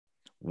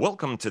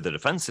Welcome to the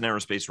Defense and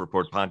Aerospace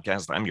Report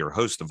podcast. I'm your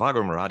host,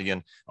 Vago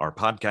Muradian. Our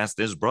podcast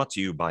is brought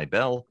to you by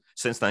Bell.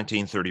 Since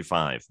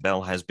 1935,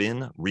 Bell has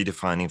been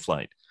redefining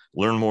flight.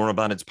 Learn more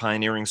about its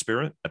pioneering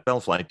spirit at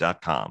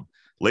bellflight.com.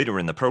 Later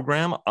in the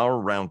program, our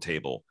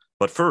roundtable.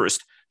 But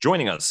first,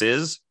 joining us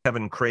is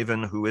Kevin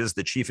Craven, who is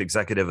the chief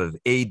executive of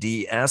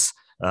ADS,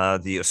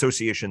 the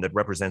association that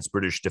represents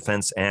British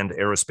defense and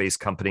aerospace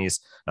companies.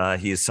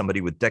 He is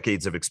somebody with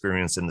decades of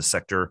experience in the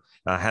sector,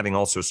 having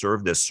also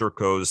served as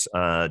Serco's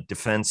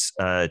defense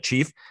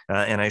chief.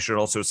 And I should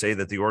also say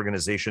that the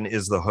organization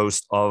is the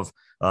host of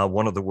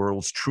one of the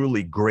world's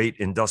truly great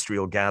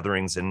industrial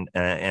gatherings and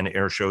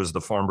air shows,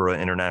 the Farnborough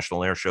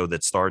International Air Show,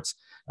 that starts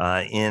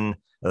in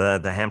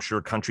the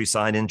Hampshire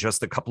countryside in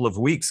just a couple of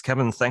weeks.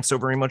 Kevin, thanks so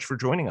very much for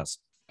joining us.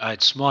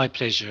 It's my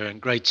pleasure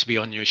and great to be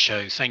on your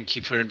show. Thank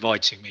you for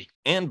inviting me.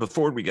 And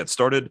before we get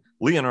started,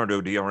 Leonardo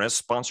DRS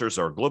sponsors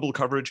our global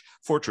coverage,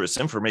 Fortress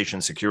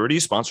Information Security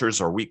sponsors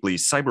our weekly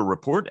cyber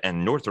report,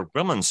 and Northrop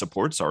Grumman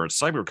supports our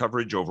cyber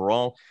coverage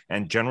overall,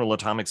 and General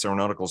Atomics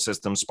Aeronautical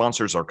Systems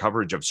sponsors our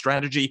coverage of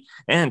strategy.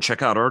 And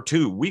check out our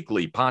 2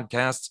 weekly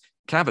podcasts,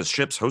 Cavas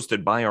Ships,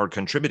 hosted by our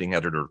contributing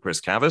editor,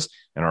 Chris Cavas,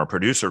 and our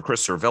producer,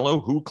 Chris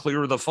Cervello, who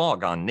clear the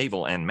fog on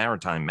naval and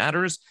maritime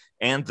matters,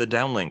 and The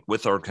Downlink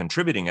with our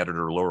contributing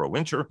editor, Laura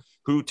Winter,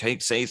 who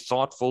takes a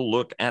thoughtful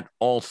look at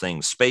all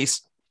things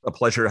space. A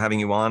pleasure having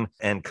you on,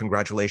 and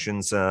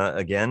congratulations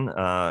again.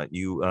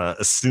 You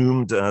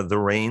assumed the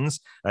reins,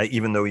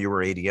 even though you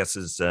were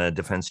ADS's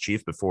defense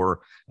chief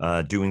before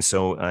doing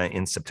so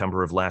in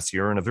September of last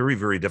year, in a very,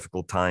 very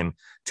difficult time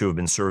to have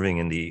been serving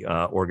in the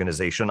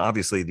organization.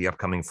 Obviously, the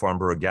upcoming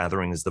Farnborough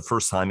gathering is the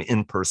first time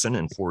in person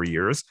in 4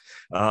 years.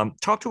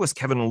 Talk to us,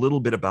 Kevin, a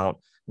little bit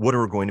about what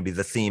are going to be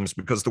the themes,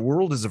 because the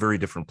world is a very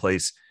different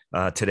place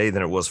today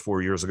than it was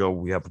 4 years ago.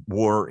 We have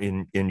war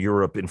in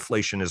Europe.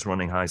 Inflation is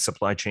running high.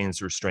 Supply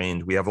chains are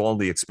strained. We have all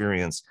the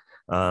experience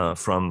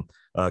from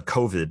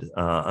COVID,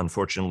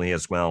 unfortunately,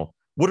 as well.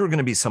 What are going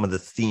to be some of the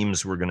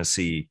themes we're going to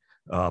see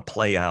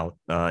play out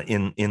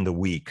in the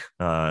week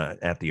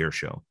at the air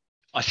show?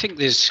 I think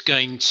there's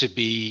going to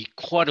be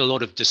quite a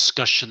lot of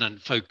discussion and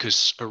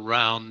focus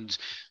around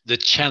the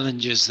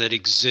challenges that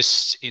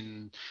exist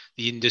in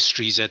the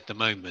industries at the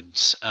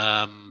moment.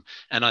 And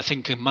I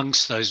think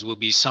amongst those will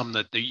be some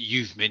that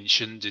you've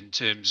mentioned in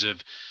terms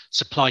of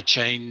supply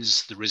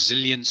chains, the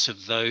resilience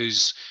of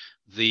those,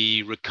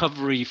 the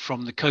recovery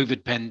from the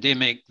COVID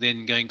pandemic,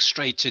 then going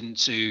straight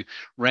into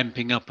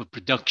ramping up of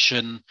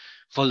production,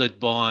 followed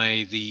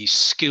by the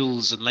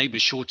skills and labor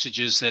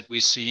shortages that we're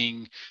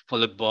seeing,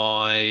 followed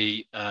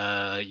by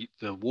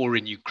the war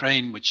in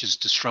Ukraine, which has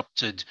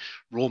disrupted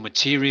raw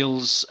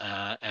materials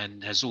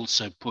and has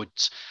also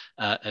put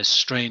a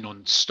strain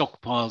on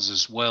stockpiles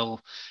as well.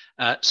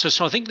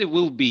 So I think there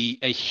will be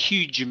a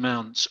huge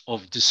amount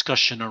of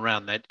discussion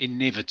around that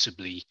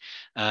inevitably,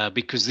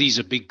 because these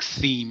are big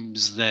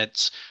themes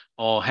that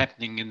are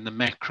happening in the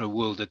macro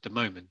world at the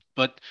moment.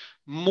 But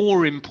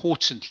more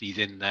importantly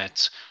than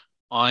that,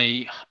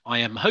 I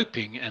am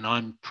hoping, and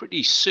I'm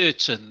pretty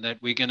certain, that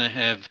we're going to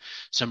have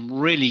some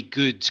really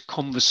good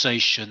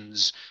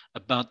conversations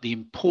about the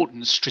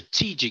important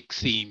strategic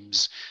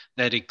themes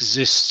that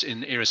exist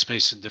in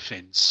aerospace and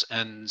defense.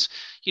 And,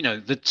 you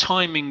know, the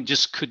timing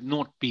just could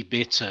not be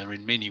better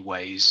in many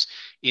ways,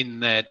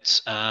 in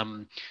that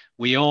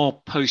we are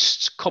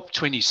post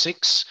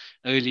COP26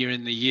 earlier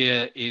in the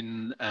year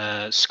in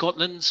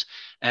Scotland,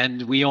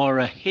 and we are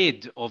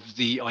ahead of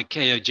the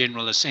ICAO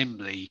General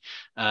Assembly,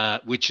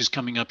 which is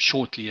coming up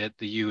shortly at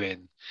the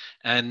UN.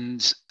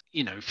 And,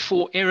 you know,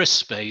 for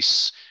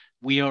aerospace,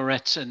 we are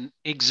at an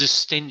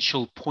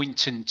existential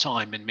point in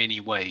time in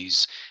many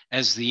ways,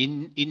 as the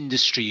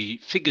industry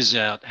figures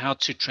out how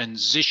to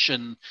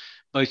transition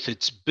both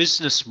its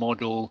business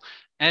model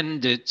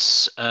and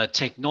its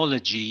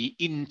technology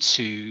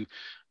into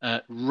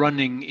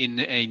running in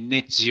a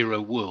net zero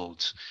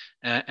world.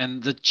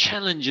 And the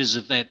challenges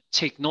of that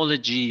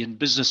technology and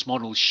business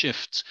model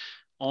shift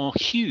are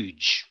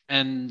huge.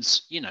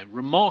 And, you know,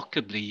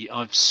 remarkably,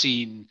 I've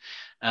seen,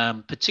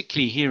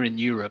 particularly here in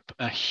Europe,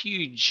 a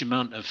huge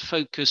amount of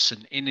focus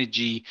and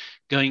energy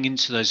going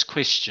into those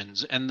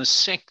questions, and the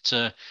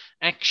sector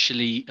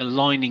actually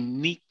aligning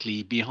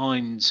neatly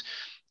behind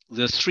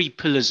the 3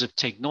 pillars of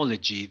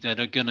technology that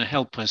are going to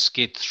help us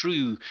get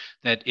through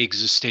that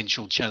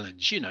existential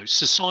challenge. You know,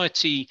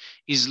 society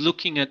is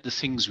looking at the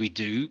things we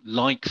do,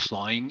 like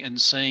flying, and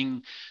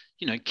saying,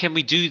 you know, can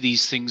we do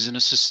these things in a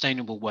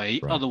sustainable way?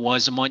 Right.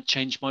 Otherwise, I might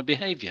change my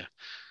behavior.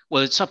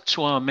 Well, it's up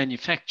to our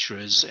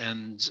manufacturers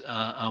and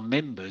our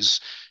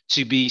members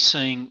to be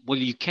saying, well,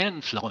 you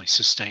can fly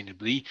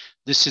sustainably.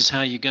 This is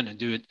how you're going to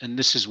do it, and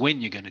this is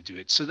when you're going to do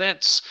it. So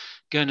that's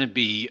going to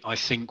be, I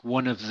think,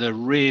 one of the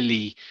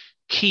really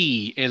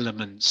key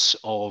elements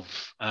of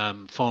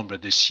Farnborough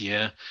this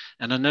year.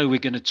 And I know we're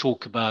going to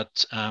talk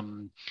about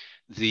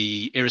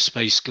the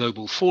Aerospace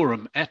Global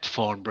Forum at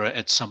Farnborough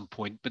at some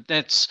point, but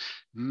that's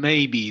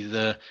maybe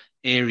the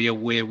area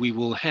where we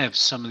will have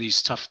some of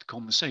these tough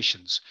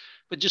conversations.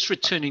 But just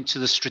returning to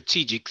the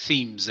strategic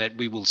themes that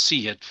we will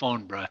see at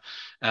Farnborough,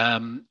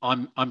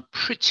 I'm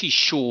pretty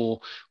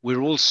sure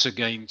we're also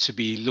going to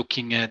be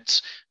looking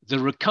at the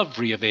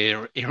recovery of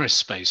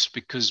aerospace,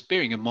 because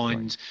bearing in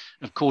mind,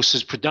 of course,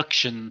 as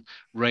production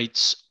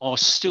rates are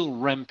still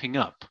ramping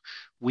up,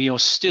 we are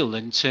still,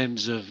 in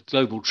terms of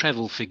global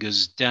travel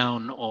figures,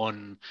 down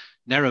on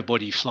narrow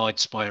body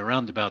flights by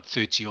around about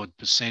 30 odd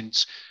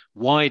percent.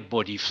 Wide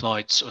body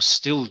flights are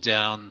still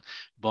down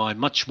by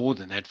much more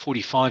than that,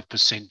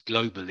 45%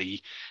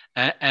 globally.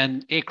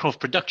 And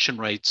aircraft production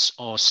rates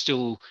are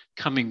still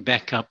coming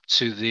back up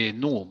to their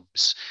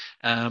norms.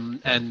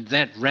 And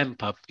that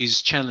ramp up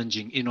is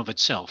challenging in of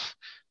itself.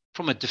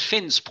 From a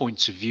defense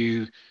point of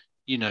view,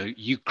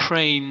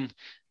 Ukraine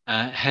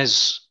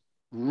has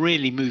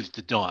really moved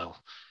the dial.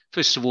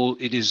 First of all,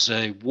 it is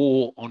a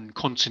war on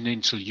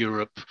continental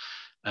Europe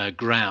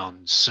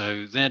ground.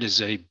 So that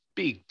is a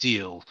big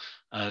deal.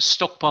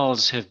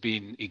 Stockpiles have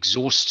been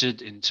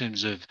exhausted in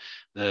terms of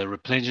the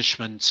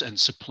replenishment and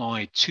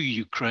supply to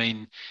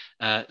Ukraine.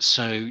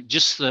 So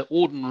just the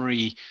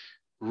ordinary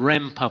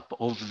ramp up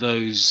of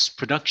those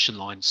production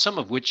lines, some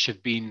of which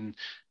have been,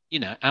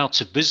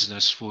 out of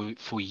business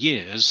for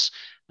years,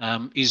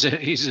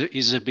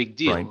 is a big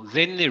deal. Right.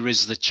 Then there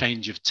is the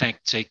change of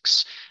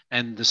tactics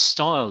and the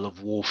style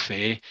of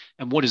warfare,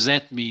 and what does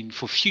that mean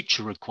for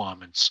future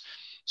requirements?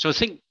 So I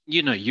think,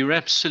 you're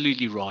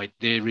absolutely right.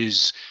 There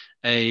is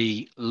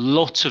a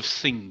lot of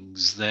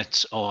things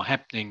that are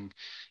happening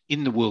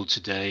in the world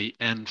today,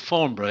 and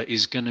Farnborough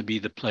is going to be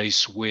the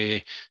place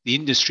where the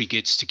industry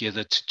gets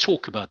together to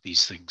talk about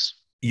these things.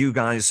 You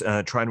guys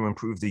try to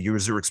improve the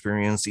user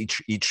experience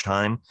each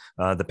time.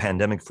 The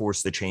pandemic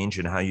forced the change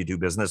in how you do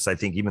business. I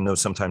think even though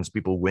sometimes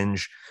people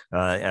whinge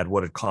at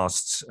what it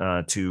costs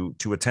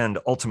to attend,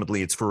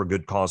 ultimately it's for a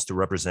good cause to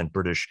represent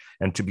British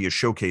and to be a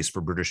showcase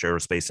for British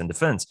aerospace and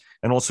defense,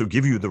 and also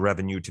give you the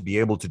revenue to be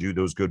able to do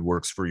those good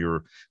works for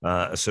your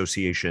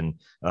association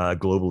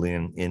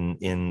globally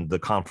in the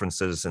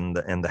conferences and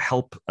the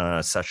help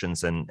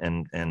sessions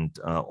and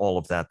all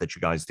of that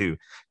you guys do.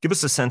 Give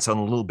us a sense on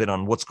a little bit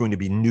on what's going to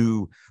be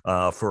new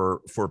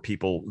for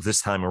people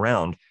this time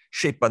around,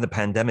 shaped by the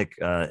pandemic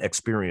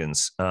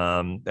experience,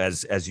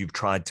 as you've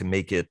tried to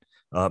make it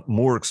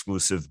more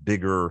exclusive,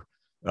 bigger,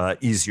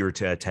 easier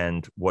to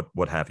attend,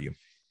 what have you.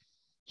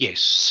 Yes,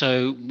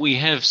 so we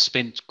have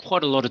spent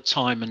quite a lot of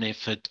time and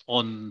effort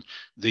on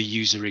the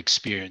user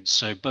experience.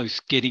 So both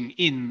getting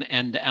in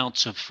and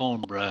out of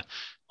Farnborough,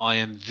 I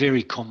am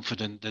very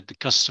confident that the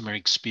customer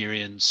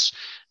experience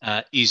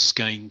is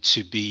going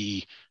to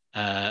be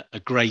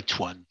a great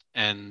one,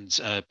 and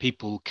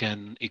people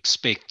can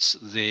expect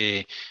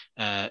their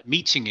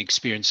meeting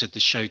experience at the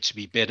show to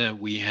be better.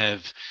 We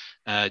have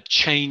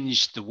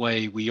changed the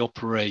way we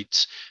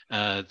operate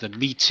the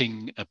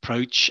meeting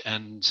approach,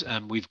 and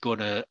we've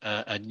got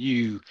a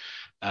new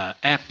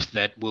app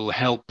that will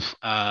help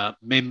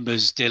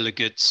members,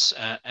 delegates,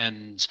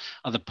 and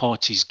other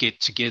parties get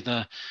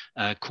together,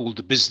 called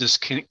the Business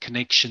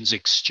Connections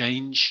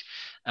Exchange.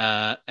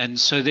 And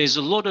so there's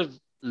a lot of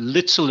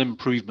little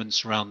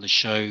improvements around the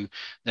show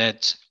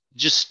that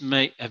just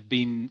may have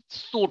been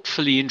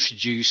thoughtfully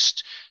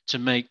introduced to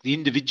make the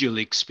individual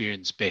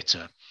experience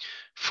better.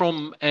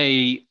 From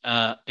a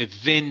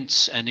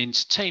events and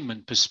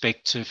entertainment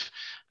perspective,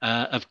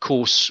 of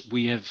course,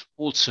 we have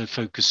also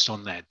focused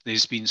on that.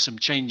 There's been some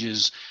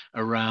changes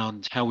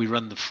around how we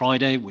run the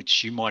Friday,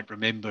 which you might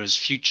remember as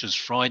Futures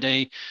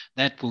Friday.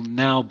 That will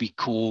now be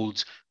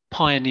called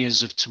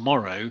Pioneers of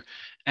Tomorrow,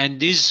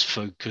 and is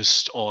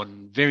focused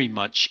on very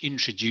much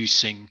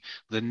introducing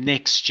the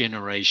next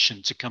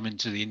generation to come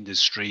into the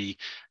industry,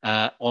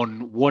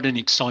 on what an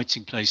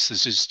exciting place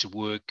this is to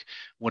work,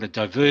 what a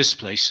diverse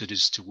place it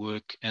is to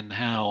work, and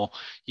how,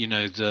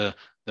 the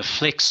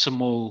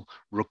flexible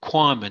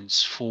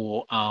requirements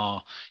for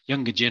our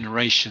younger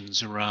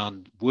generations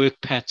around work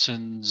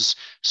patterns,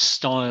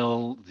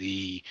 style,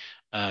 the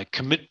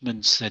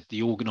commitments that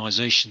the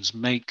organizations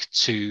make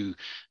to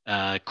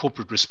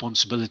corporate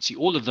responsibility,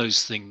 all of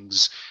those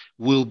things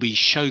will be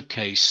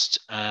showcased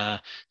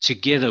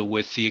together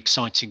with the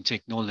exciting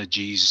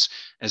technologies,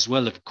 as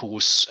well, of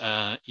course,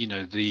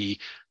 the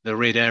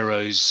Red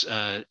Arrows,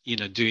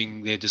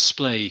 doing their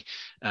display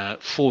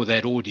for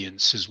that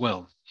audience as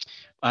well.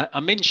 I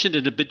mentioned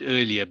it a bit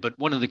earlier, but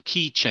one of the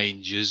key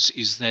changes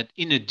is that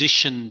in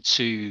addition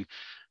to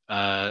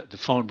the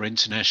Farnborough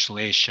International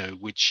Air Show,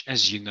 which,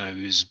 as you know,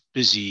 is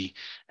busy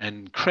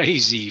and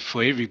crazy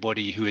for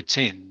everybody who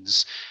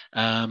attends.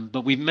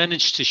 But we've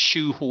managed to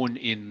shoehorn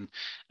in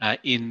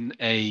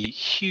a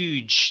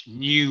huge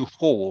new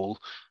hall,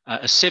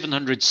 a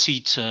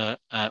 700-seater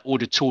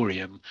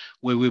auditorium,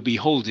 where we'll be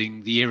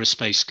holding the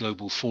Aerospace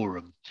Global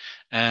Forum.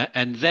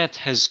 And that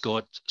has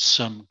got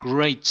some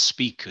great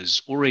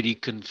speakers already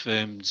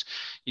confirmed.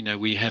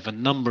 We have a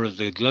number of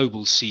the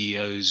global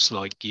CEOs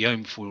like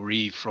Guillaume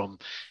Faury from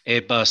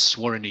Airbus,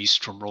 Warren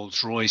East from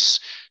Rolls-Royce,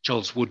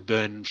 Charles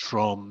Woodburn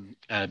from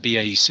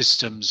BAE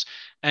Systems,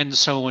 and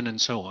so on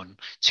and so on,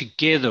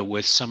 together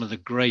with some of the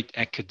great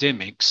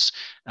academics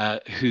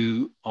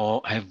who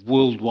have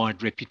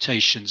worldwide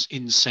reputations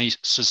in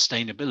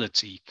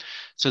sustainability.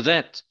 So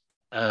that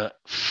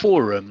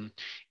forum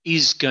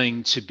is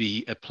going to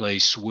be a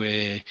place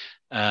where,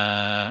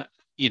 the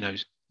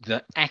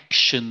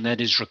action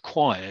that is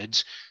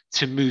required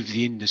to move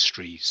the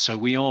industry. So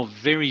we are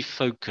very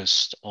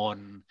focused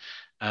on,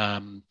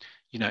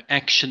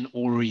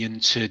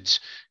 action-oriented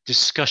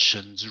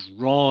discussions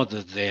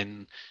rather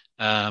than,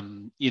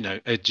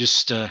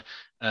 just a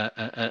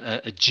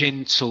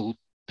gentle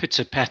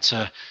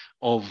pitter-patter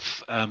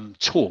of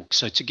talk.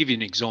 So to give you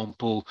an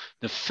example,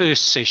 the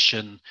first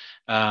session,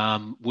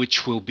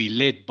 which will be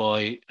led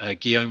by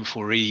Guillaume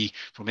Faury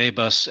from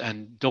Airbus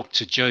and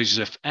Dr.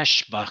 Joseph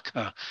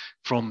Aschbacher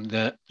from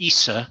the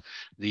ESA,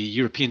 the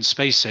European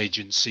Space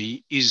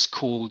Agency, is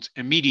called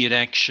Immediate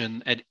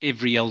Action at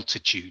Every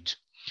Altitude.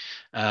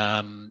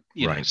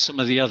 Some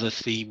of the other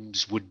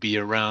themes would be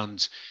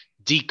around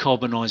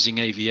decarbonizing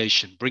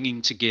aviation,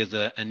 bringing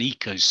together an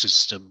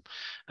ecosystem.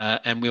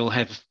 And we'll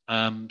have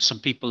some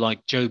people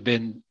like Joe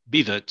Ben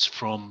Bivett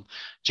from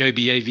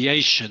Joby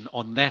Aviation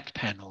on that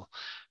panel,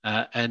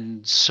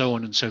 and so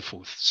on and so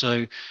forth.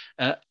 So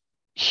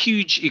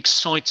huge,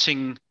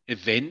 exciting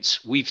event.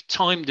 We've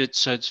timed it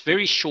so it's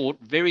very short,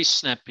 very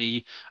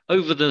snappy,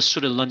 over the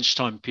sort of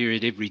lunchtime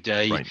period every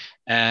day,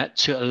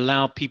 to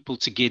allow people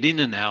to get in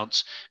and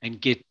out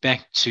and get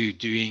back to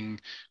doing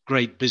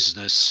great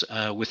business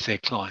with their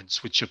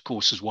clients, which of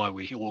course is why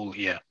we're all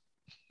here.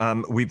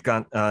 We've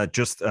got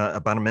just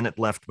about a minute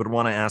left, but I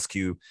want to ask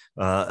you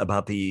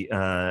about the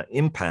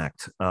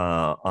impact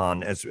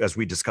on, as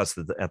we discussed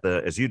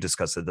as you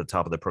discussed at the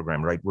top of the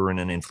program, right? We're in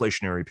an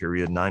inflationary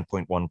period,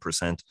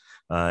 9.1%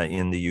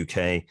 in the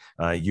UK,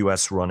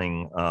 US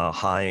running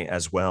high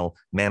as well,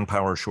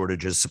 manpower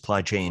shortages,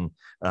 supply chain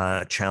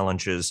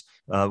challenges.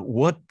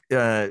 What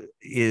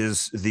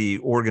is the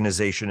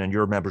organization and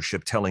your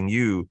membership telling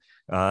you?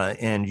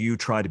 And you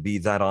try to be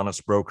that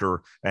honest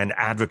broker and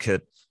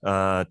advocate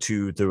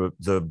to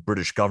the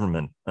British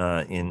government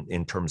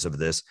in terms of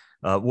this.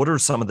 What are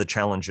some of the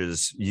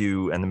challenges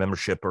you and the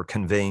membership are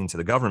conveying to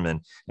the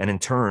government? And in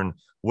turn,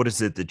 what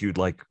is it that you'd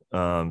like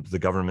the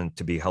government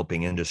to be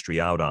helping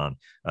industry out on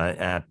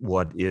at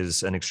what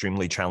is an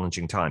extremely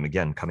challenging time?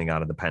 Again, coming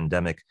out of the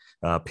pandemic,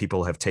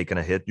 people have taken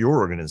a hit. Your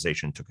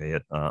organization took a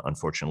hit,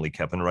 unfortunately,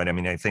 Kevin, right? I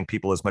mean, I think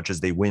people, as much as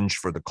they whinge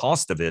for the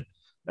cost of it,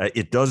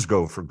 it does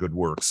go for good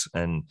works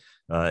and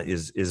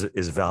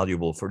is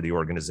valuable for the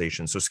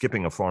organization. So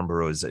skipping a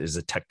Farnborough is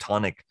a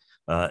tectonic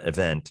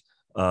event.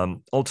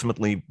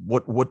 Ultimately,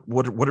 what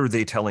are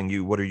they telling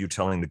you? What are you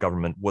telling the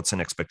government? What's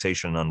an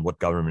expectation on what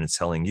government is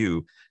telling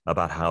you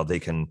about how they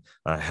can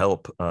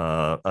help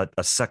a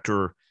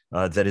sector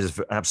that is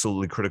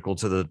absolutely critical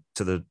to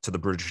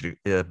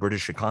the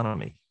British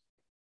economy?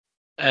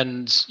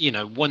 And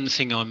one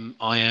thing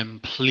I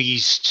am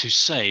pleased to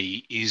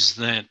say is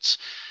that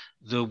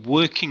the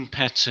working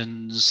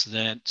patterns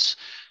that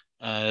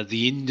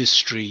the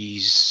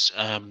industries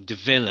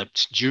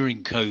developed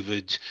during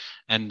COVID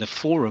and the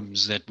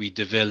forums that we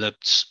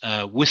developed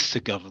with the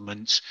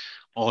government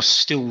are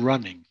still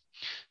running.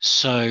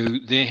 So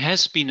there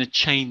has been a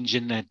change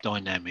in that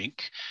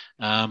dynamic,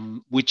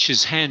 which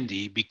is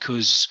handy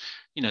because,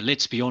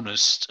 let's be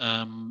honest,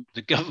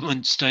 the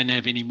governments don't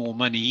have any more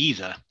money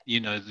either.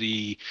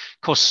 The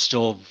cost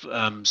of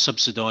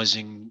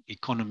subsidizing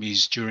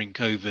economies during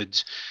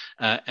COVID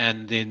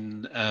and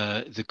then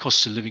the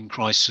cost of living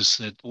crisis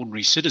that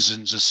ordinary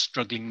citizens are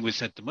struggling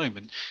with at the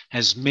moment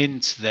has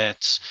meant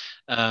that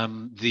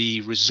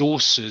the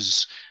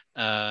resources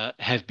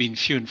have been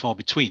few and far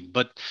between.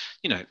 But,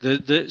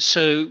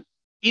 so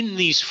in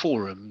these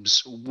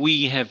forums,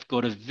 we have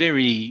got a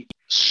very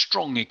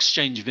strong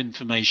exchange of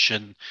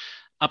information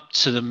up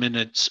to the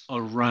minute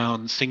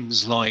around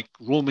things like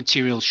raw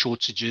material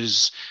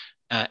shortages,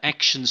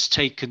 actions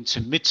taken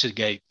to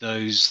mitigate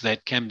those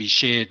that can be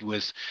shared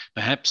with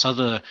perhaps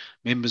other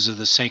members of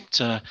the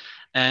sector,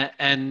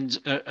 and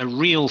a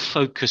real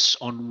focus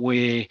on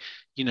where,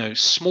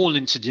 small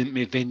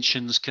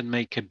interventions can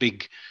make a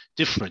big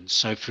difference.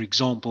 So, for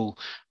example,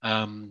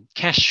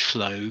 cash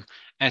flow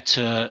at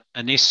an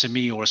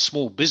SME or a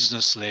small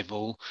business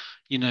level,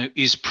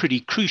 is pretty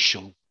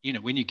crucial.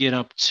 When you get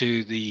up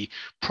to the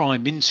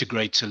prime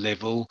integrator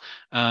level,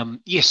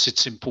 yes,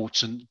 it's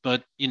important,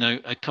 but,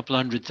 a couple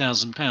of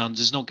 £100,000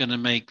 is not going to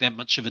make that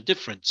much of a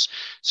difference.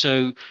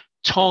 So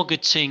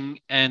targeting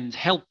and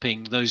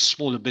helping those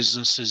smaller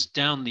businesses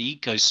down the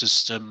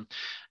ecosystem,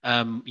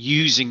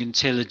 using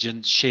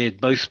intelligence shared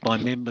both by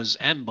members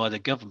and by the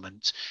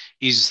government,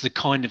 is the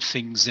kind of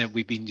things that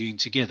we've been doing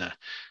together.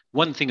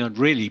 One thing I'd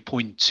really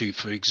point to,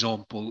 for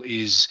example,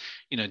 is,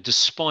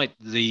 despite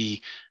the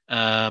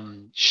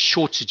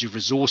shortage of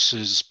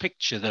resources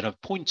picture that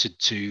I've pointed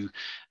to,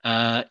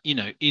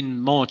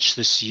 In March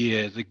this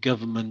year, the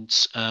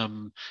government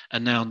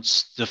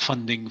announced the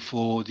funding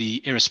for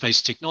the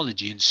Aerospace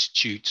Technology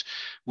Institute,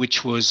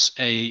 which was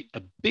a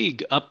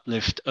big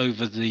uplift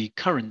over the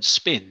current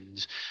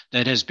spend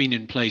that has been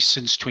in place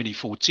since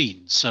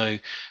 2014. So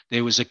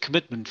there was a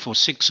commitment for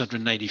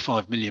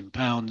 £685 million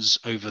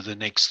over the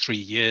next 3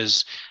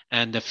 years,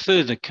 and a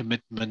further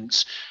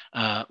commitment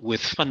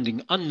with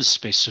funding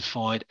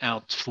unspecified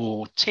out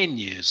for 10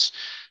 years.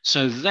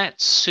 So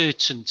that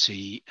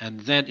certainty and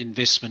that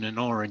investment in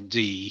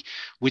R&D,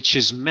 which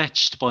is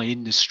matched by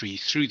industry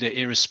through the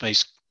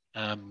Aerospace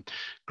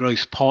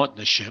Growth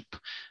Partnership,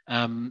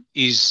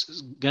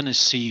 is going to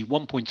see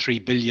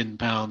 £1.3 billion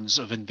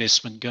of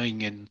investment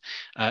going in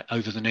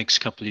over the next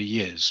couple of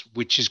years,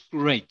 which is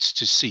great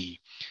to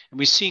see. And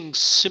we're seeing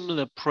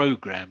similar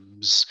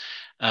programs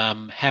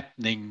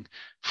happening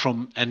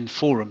and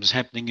forums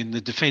happening in the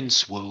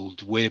defense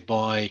world,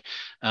 whereby,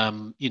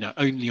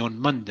 only on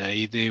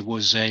Monday there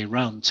was a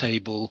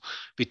roundtable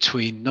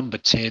between Number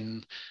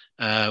 10,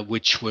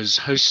 which was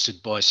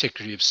hosted by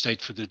Secretary of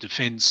State for the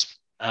Defense,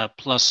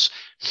 plus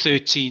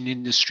 13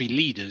 industry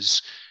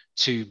leaders,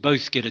 to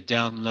both get a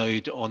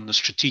download on the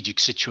strategic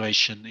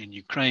situation in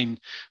Ukraine,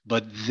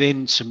 but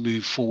then to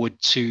move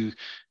forward to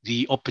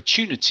the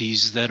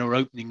opportunities that are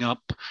opening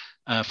up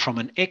from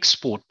an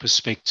export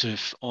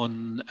perspective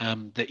on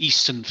the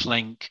eastern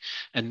flank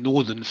and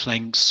northern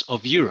flanks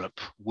of Europe,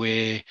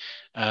 where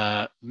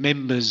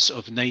members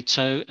of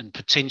NATO and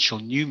potential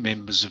new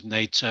members of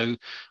NATO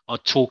are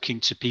talking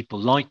to people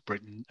like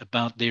Britain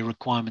about their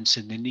requirements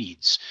and their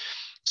needs.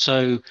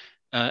 So,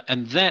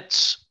 and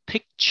that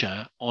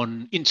picture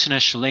on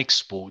international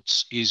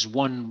exports is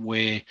one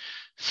where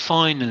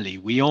finally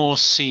we are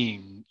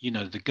seeing,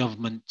 the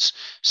government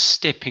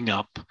stepping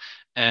up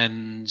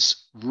and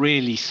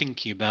really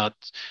thinking about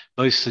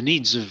both the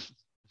needs of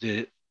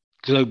the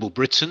global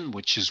Britain,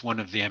 which is one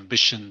of the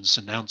ambitions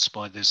announced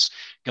by this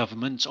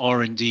government,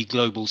 R&D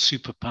global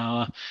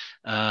superpower.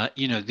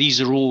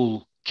 These are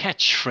all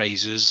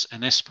catchphrases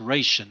and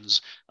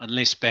aspirations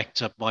unless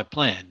backed up by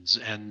plans.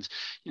 And,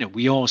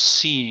 we are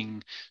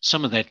seeing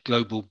some of that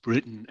global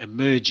Britain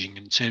emerging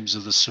in terms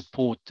of the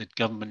support that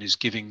government is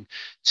giving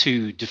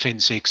to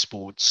defense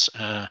exports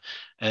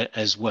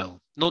as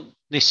well. Not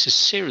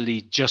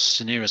necessarily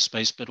just in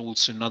aerospace, but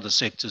also in other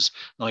sectors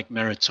like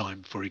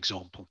maritime, for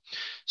example.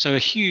 So a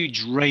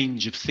huge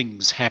range of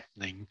things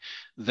happening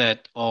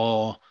that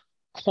are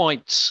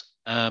quite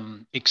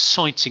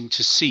exciting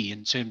to see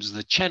in terms of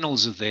the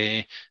channels are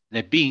there,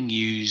 they're being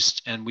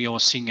used, and we are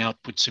seeing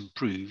outputs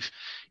improve.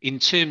 In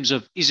terms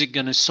of, is it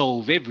going to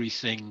solve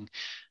everything?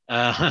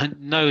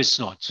 No, it's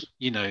not.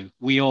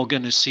 We are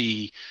going to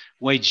see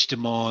wage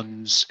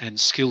demands and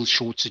skill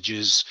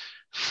shortages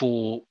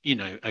for,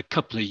 a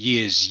couple of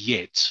years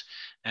yet.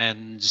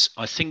 And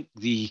I think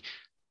the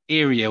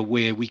area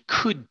where we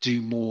could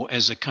do more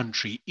as a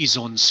country is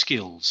on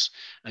skills.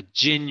 I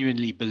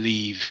genuinely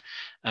believe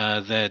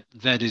that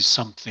is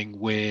something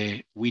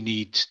where we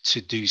need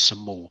to do some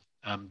more.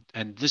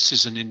 And this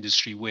is an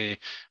industry where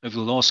over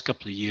the last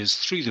couple of years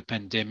through the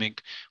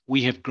pandemic,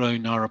 we have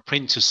grown our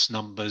apprentice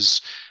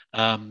numbers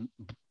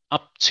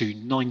up to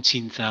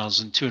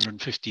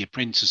 19,250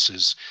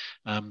 apprentices.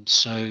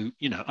 So,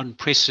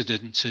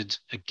 unprecedented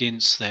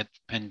against that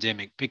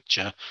pandemic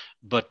picture,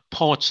 but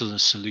part of the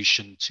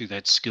solution to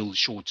that skill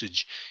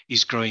shortage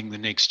is growing the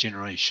next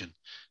generation.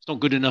 It's not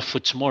good enough for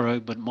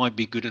tomorrow, but might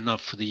be good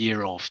enough for the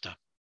year after.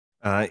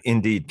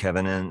 Indeed,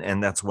 Kevin.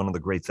 And that's one of the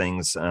great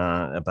things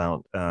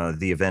about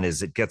the event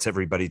is it gets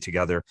everybody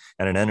together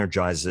and it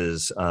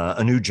energizes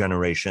a new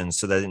generation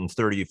so that in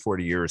 30,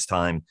 40 years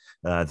time,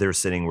 they're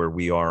sitting where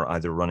we are,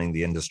 either running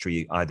the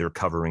industry, either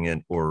covering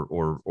it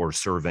or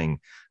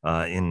serving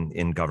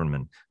in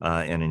government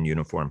and in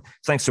uniform.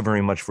 Thanks so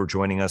very much for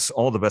joining us.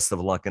 All the best of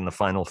luck in the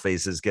final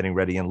phases, getting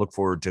ready, and look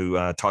forward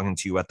to talking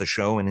to you at the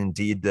show and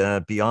indeed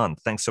beyond.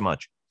 Thanks so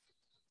much.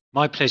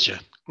 My pleasure.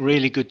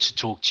 Really good to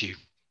talk to you.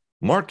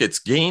 Markets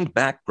gained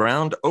back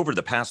ground over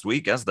the past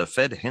week as the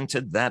Fed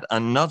hinted that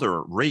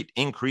another rate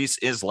increase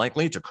is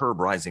likely to curb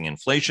rising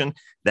inflation.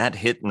 That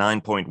hit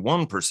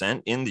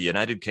 9.1% in the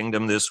United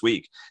Kingdom this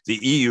week.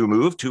 The EU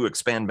moved to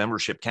expand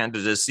membership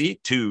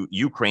candidacy to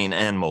Ukraine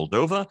and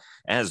Moldova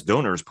as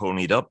donors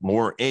ponied up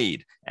more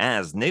aid,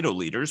 as NATO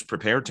leaders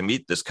prepare to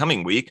meet this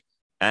coming week,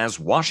 as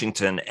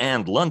Washington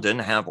and London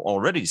have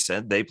already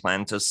said they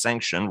plan to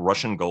sanction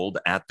Russian gold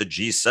at the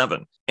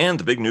G7. And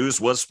the big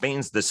news was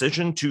Spain's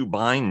decision to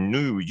buy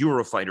new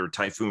Eurofighter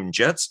Typhoon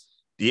jets.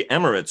 The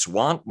Emirates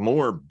want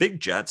more big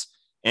jets,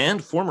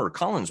 and former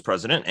Collins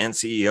president and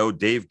CEO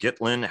Dave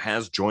Gitlin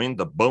has joined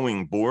the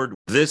Boeing board.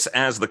 This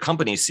as the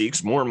company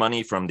seeks more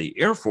money from the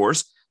Air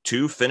Force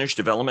to finish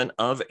development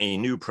of a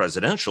new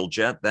presidential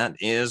jet that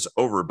is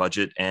over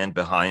budget and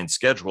behind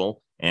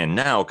schedule, and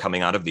now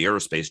coming out of the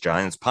aerospace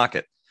giant's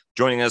pocket.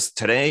 Joining us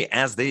today,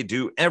 as they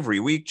do every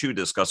week, to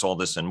discuss all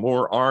this and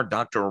more are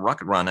Dr.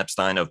 Rocket Ron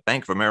Epstein of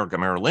Bank of America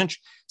Merrill Lynch,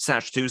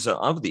 Sash Tusa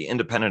of the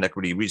independent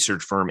equity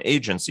research firm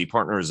Agency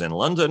Partners in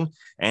London,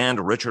 and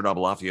Richard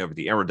Aboulafia of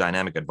the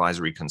Aerodynamic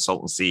Advisory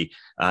Consultancy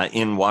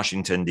in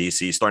Washington,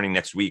 D.C., starting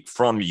next week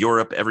from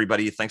Europe.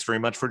 Everybody, thanks very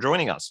much for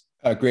joining us.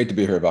 Great to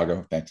be here,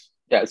 Vago. Thanks.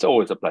 Yeah, it's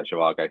always a pleasure,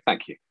 Vago.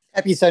 Thank you.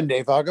 Happy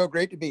Sunday, Vago.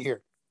 Great to be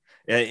here.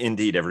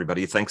 Indeed,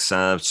 everybody. Thanks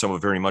so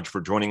very much for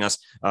joining us.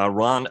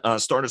 Ron,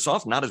 start us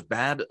off. Not as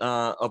bad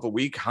of a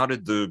week. How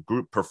did the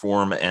group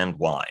perform and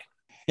why?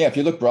 Yeah, if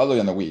you look broadly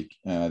on the week,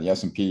 the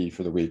S&P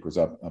for the week was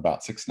up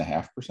about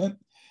 6.5%.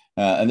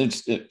 And then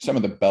some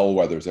of the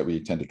bellwethers that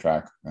we tend to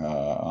track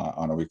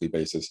on a weekly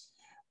basis.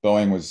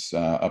 Boeing was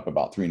up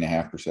about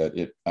 3.5%.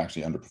 It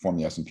actually underperformed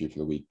the S&P for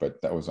the week,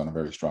 but that was on a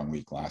very strong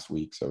week last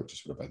week. So it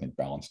just sort of, I think,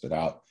 balanced it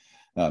out.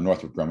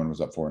 Northrop Grumman was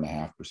up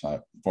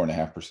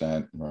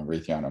 4.5%,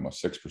 Raytheon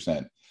almost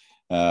 6%.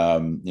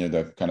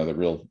 The kind of the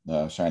real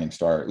shining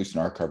star, at least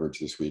in our coverage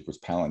this week, was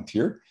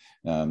Palantir.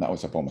 That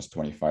was up almost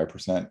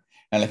 25%.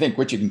 And I think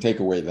what you can take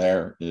away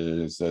there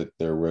is that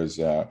there was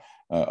a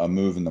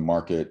move in the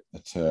market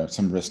to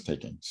some risk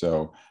taking.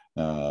 So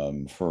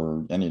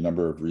for any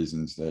number of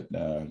reasons that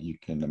you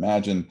can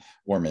imagine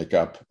or make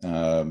up,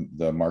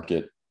 the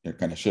market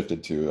kind of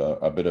shifted to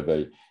a bit of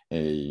a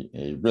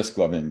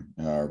risk-loving,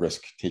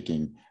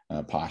 risk-taking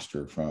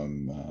posture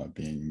from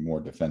being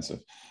more defensive.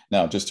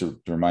 Now, just to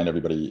remind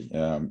everybody,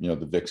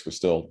 the VIX was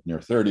still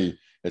near 30.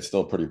 It's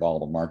still a pretty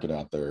volatile market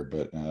out there,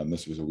 but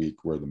this was a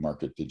week where the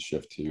market did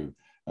shift to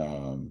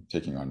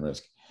taking on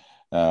risk.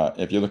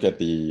 If you look at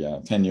the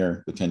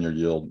 10-year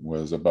yield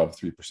was above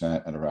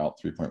 3% at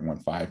about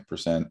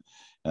 3.15%,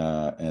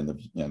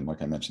 and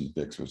like I mentioned,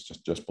 the VIX was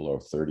just below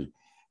 30.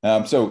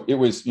 So it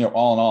was,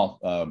 all in all,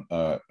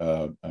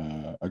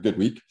 a good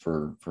week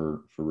for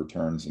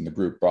returns, and the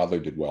group broadly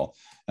did well.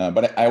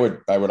 But I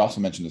would also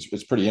mention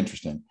it's pretty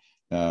interesting.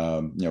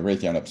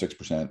 Raytheon up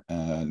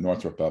 6%,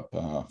 Northrop up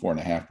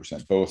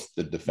 4.5%. Both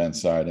the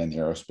defense side and the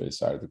aerospace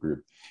side of the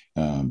group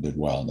did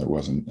well. There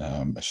wasn't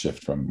a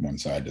shift from one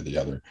side to the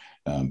other.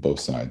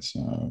 Both sides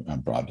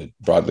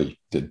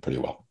broadly did pretty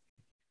well.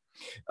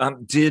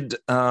 Did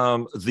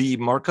the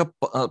markup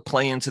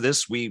play into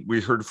this?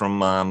 We heard from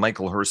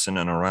Michael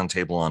Herson in a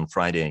roundtable on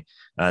Friday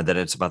that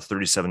it's about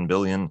 37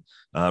 billion,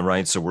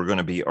 right? So we're going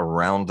to be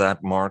around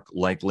that mark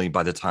likely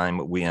by the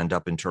time we end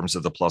up in terms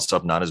of the plus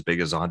up, not as big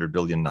as 100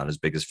 billion, not as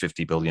big as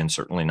 50 billion,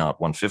 certainly not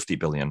 150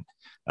 billion.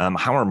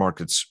 How are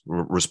markets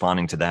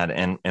responding to that?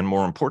 And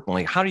more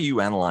importantly, how do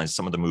you analyze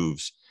some of the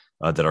moves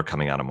that are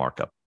coming out of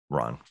markup,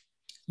 Ron?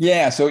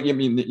 Yeah, so I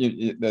mean,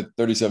 the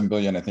 37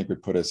 billion, I think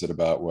would put us at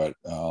about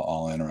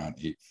all in around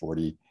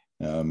 840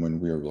 when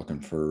we were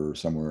looking for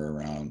somewhere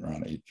around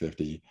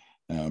 850.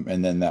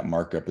 And then that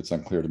markup, it's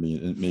unclear to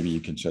me. Maybe you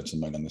can shed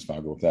some light on this,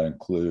 Vago, if that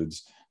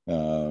includes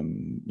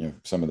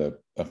some of the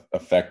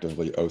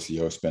effectively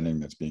OCO spending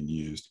that's being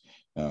used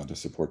to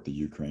support the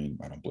Ukraine.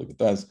 I don't believe it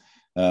does.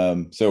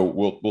 So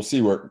we'll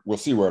see where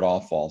it all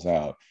falls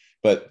out.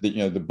 But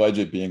the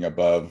budget being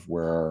above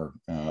where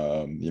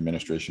the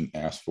administration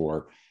asked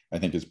for, I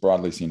think is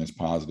broadly seen as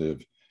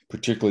positive,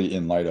 particularly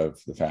in light of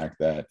the fact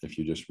that if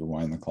you just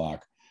rewind the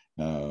clock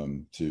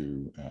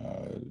to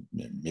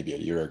maybe a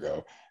year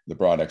ago, the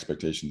broad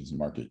expectations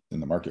in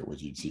the market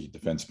was you'd see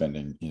defense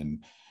spending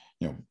in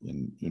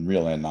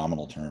real and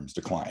nominal terms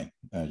decline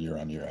year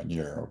on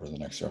year over the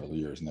next several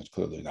years, and that's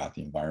clearly not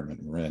the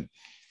environment we're in.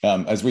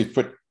 As we've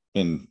put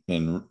in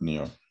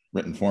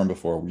written form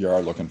before, we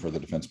are looking for the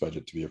defense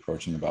budget to be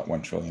approaching about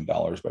 $1 trillion by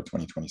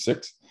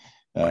 2026,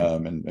 right.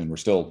 And we're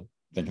still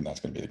thinking that's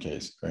going to be the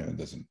case. Right? It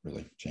doesn't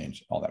really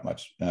change all that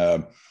much.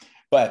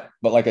 But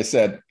like I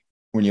said,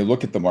 when you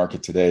look at the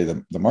market today,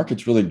 the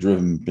market's really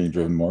being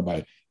driven more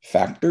by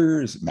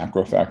factors,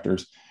 macro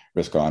factors,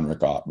 risk on,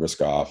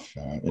 risk off,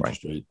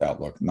 interest rate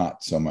outlook,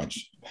 not so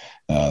much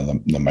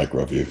the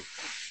micro view.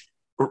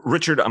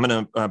 Richard, I'm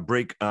going to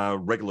break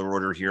regular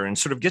order here and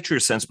sort of get your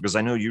sense, because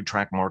I know you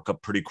track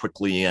markup pretty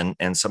quickly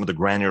and some of the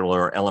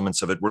granular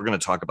elements of it. We're going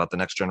to talk about the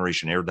next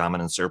generation air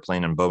dominance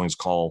airplane and Boeing's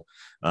call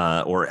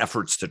or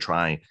efforts to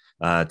try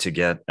to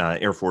get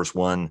Air Force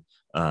One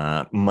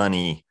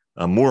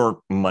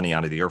more money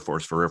out of the Air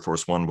Force for Air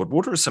Force One. But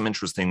what are some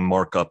interesting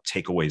markup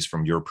takeaways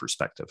from your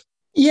perspective?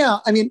 Yeah,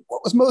 I mean,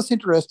 what was most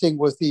interesting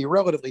was the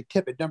relatively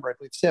tepid number, I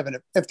believe 7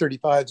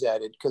 F-35s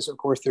added, because, of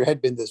course, there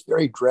had been this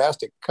very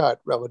drastic cut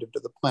relative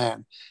to the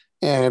plan.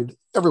 And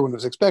everyone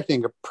was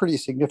expecting a pretty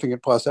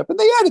significant plus up, and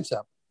they added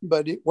some.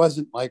 But it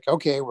wasn't like,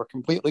 okay, we're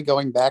completely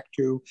going back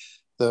to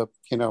the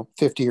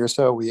 50 or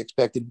so we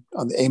expected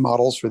on the A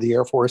models for the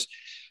Air Force,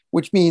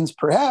 which means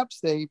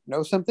perhaps they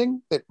know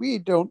something that we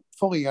don't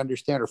fully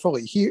understand or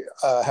fully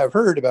have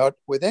heard about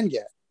with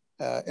NGAD.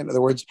 In other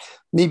words,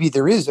 maybe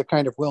there is a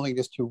kind of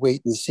willingness to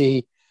wait and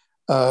see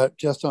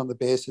just on the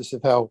basis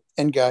of how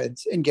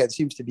NGAD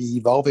seems to be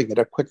evolving at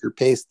a quicker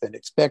pace than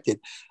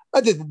expected.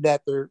 Other than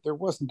that, there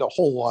wasn't a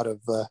whole lot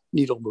of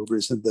needle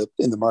movers in the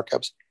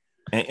markups.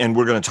 And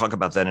we're going to talk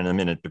about that in a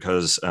minute,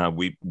 because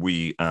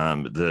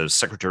the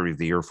Secretary of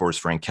the Air Force,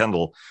 Frank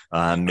Kendall,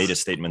 made a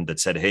statement that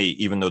said, hey,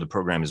 even though the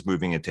program is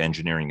moving into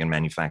engineering and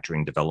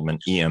manufacturing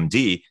development,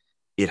 EMD,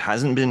 it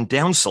hasn't been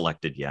down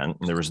selected yet. And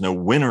there is no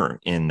winner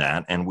in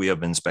that. And we have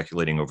been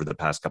speculating over the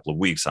past couple of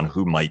weeks on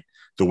who might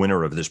the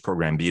winner of this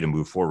program be to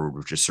move forward,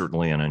 which is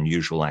certainly an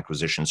unusual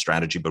acquisition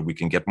strategy, but we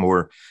can get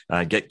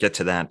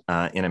to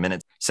that in a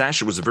minute.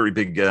 Sash, it was a very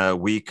big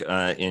week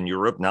in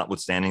Europe,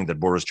 notwithstanding that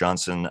Boris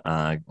Johnson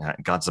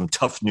got some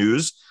tough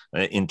news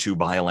in two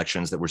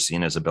by-elections that were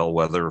seen as a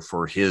bellwether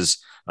for his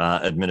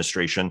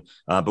administration.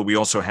 But we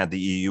also had the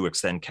EU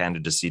extend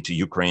candidacy to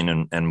Ukraine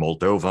and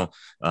Moldova.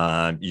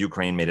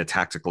 Ukraine made a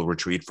tactical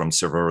retreat from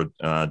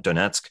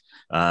Severodonetsk.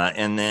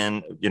 And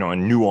then,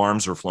 new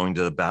arms are flowing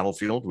to the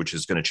battlefield, which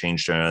is going to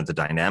change the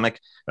dynamic.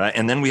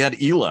 And then we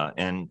had ELA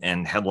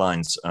and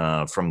headlines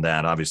from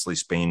that. Obviously,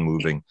 Spain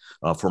moving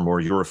for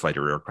more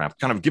Eurofighter aircraft.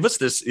 Kind of give us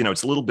this,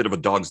 it's a little bit of a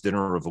dog's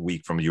dinner of a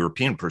week from a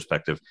European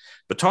perspective.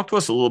 But talk to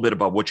us a little bit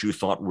about what you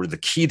thought were the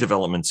key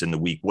developments in the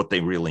week, what they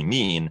really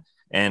mean,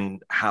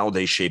 and how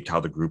they shaped how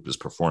the group is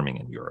performing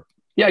in Europe.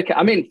 Yeah, okay.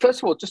 I mean, first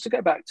of all, just to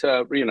go back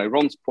to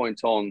Ron's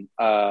point on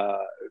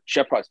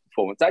share price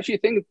performance, actually, I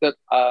think that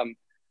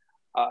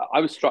I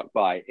was struck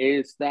by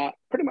is that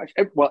pretty much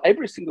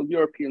every single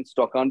European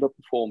stock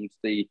underperformed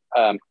the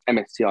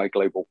MSCI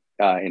Global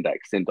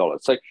Index in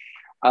dollars. So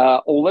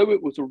although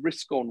it was a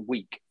risk-on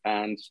week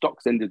and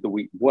stocks ended the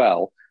week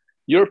well,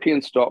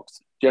 European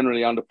stocks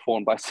generally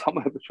underperformed by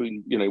somewhere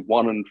between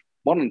 1%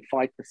 and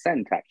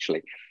 5%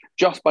 actually,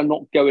 just by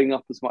not going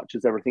up as much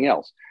as everything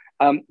else.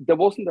 There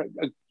wasn't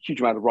a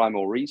huge amount of rhyme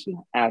or reason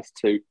as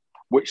to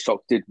which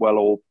stocks did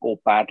well or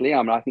badly.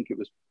 I mean, I think it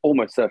was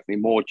almost certainly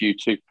more due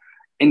to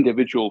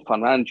individual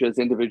fund managers,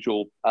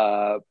 individual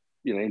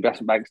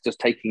investment banks just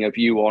taking a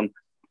view on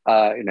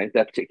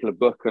their particular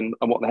book and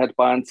what they had to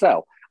buy and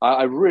sell.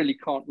 I really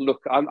can't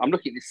look. I'm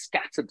looking at this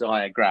scatter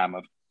diagram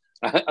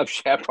of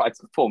share price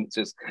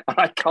performances, and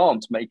I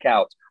can't make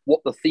out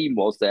what the theme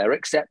was there,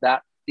 except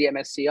that the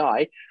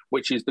MSCI,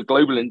 which is the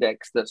global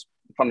index that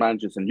fund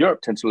managers in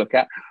Europe tend to look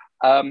at,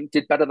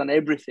 did better than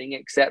everything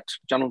except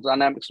General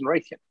Dynamics and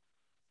Raytheon,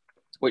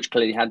 which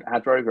clearly had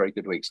very, very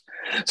good weeks.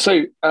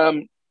 So,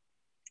 and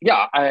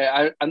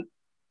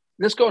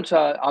let's go on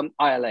to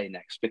ILA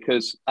next,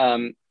 because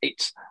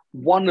it's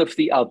one of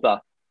the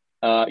other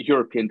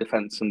European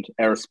defense and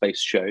aerospace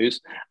shows.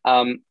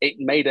 It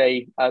made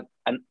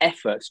an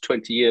effort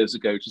 20 years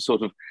ago to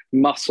sort of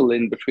muscle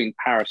in between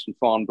Paris and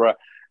Farnborough,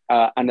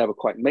 and never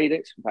quite made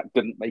it. In fact,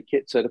 didn't make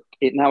it. So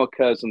it now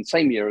occurs in the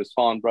same year as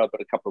Farnborough, but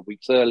a couple of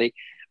weeks early.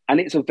 And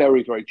it's a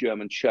very, very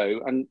German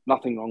show, and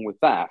nothing wrong with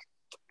that.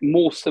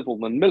 More civil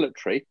than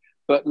military,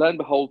 but lo and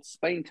behold,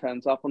 Spain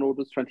turns up and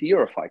orders 20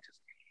 Eurofighters.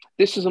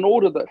 This is an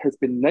order that has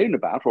been known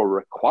about, or a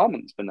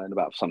requirement has been known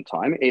about for some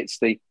time. It's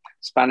the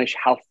Spanish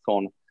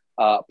Halcon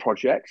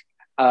project,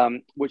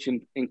 which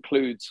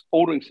includes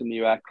ordering some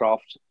new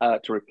aircraft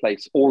to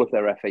replace all of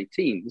their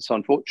F-18s. So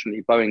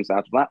unfortunately, Boeing's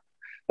out of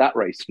that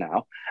race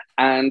now,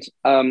 and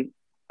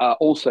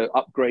also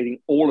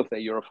upgrading all of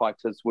their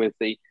Eurofighters with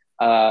the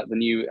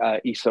new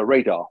ESA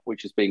radar,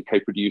 which is being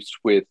co-produced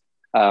with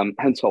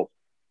Hensoldt.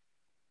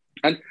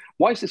 And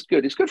why is this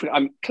good? It's good for,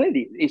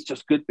 clearly it's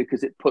just good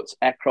because it puts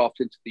aircraft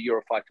into the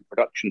Eurofighter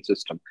production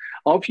system.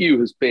 Our view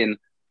has been,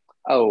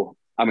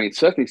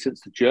 certainly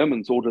since the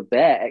Germans ordered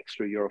their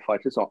extra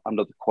Eurofighters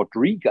under the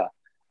Quadriga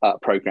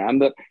program,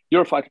 that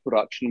Eurofighter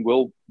production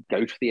will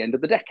go to the end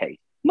of the decade.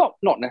 Not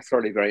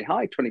necessarily very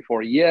high,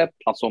 24 a year,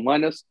 plus or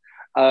minus,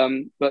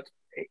 but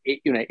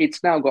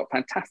it's now got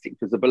fantastic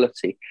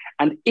visibility.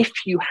 And if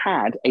you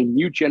had a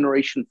new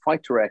generation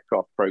fighter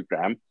aircraft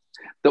program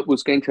that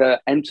was going to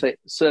enter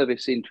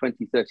service in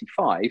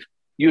 2035,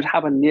 you'd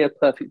have a near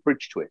perfect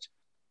bridge to it.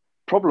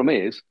 Problem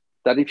is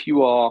that if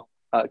you are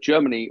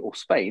Germany or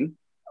Spain,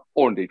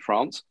 or indeed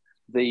France,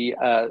 the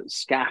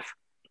SCAF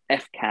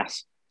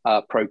FCAS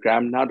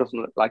program now doesn't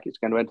look like it's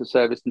going to enter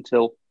service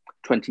until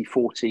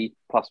 2040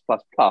 plus.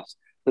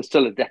 There's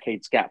still a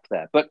decade's gap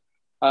there. But,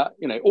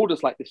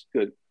 orders like this are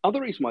good.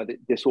 Other reason why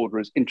this order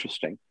is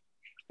interesting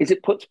is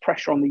it puts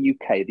pressure on the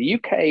UK. The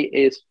UK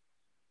is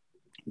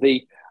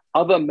the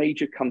other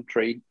major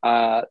country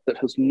that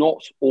has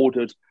not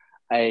ordered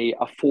a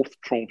fourth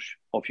tranche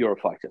of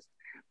Eurofighters.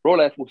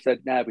 Royal Air Force said,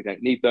 no, we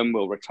don't need them.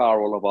 We'll retire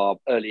all of our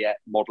early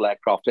model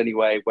aircraft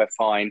anyway. We're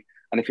fine.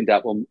 And if in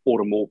doubt, we'll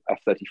order more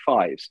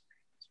F-35s. It's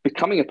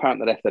becoming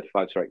apparent that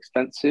F-35s are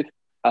expensive.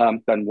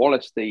 Ben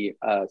Wallace, the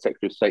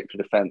Secretary of State for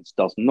Defense,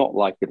 does not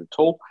like it at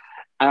all.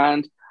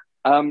 And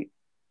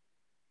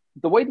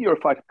the way the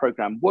Eurofighter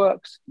program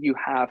works, you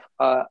have,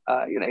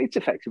 it's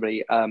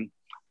effectively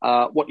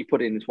what you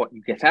put in is what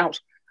you get out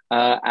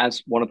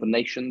as one of the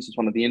nations, as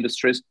one of the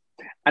industries.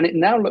 And it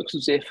now looks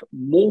as if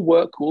more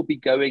work will be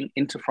going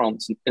into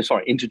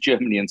into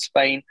Germany and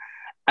Spain.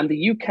 And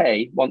the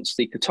UK, once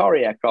the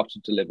Qatari aircraft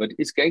are delivered,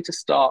 is going to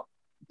start,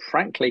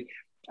 frankly,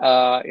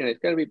 it's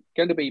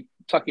going to be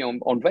tucking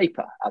on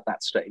vapor at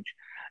that stage.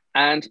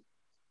 And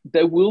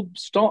there will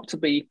start to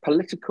be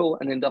political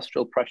and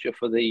industrial pressure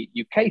for the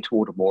UK to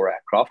order more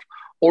aircraft,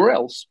 or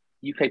else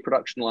UK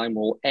production line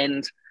will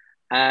end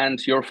and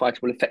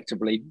Eurofighter will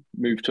effectively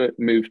move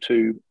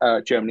to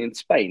Germany and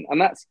Spain.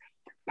 And that's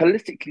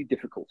politically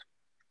difficult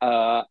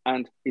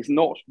and is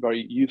not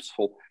very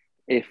useful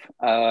if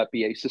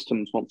BAE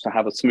Systems wants to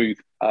have a smooth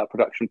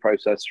production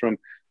process from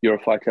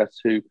Eurofighter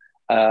to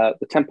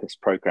the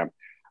Tempest program.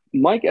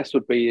 My guess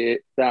would be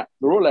that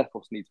the Royal Air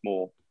Force needs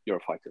more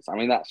Eurofighters. I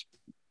mean, that's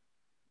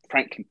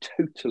frankly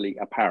totally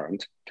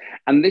apparent.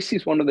 And this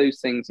is one of those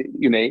things that,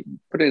 you know,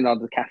 put it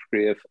under the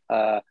category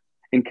of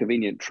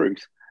inconvenient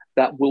truth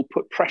that will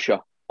put pressure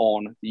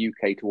on the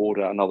UK to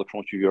order another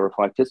tranche of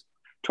Eurofighters.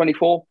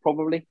 24,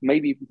 probably,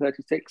 maybe even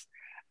 36.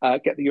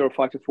 Get the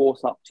Eurofighter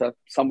force up to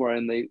somewhere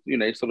in the, you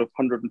know, sort of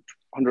 100,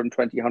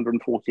 120,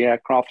 140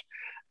 aircraft,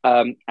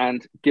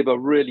 and give a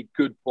really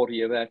good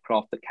body of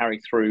aircraft that carry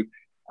through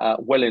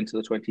well into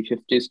the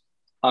 2050s.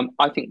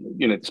 I think,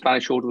 you know, the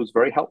Spanish order was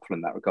very helpful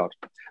in that regard.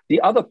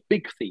 The other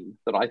big theme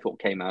that I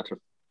thought came out of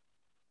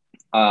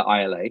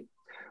ILA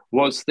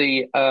was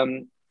the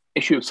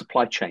issue of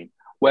supply chain,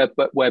 where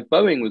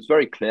Boeing was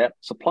very clear,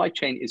 supply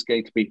chain is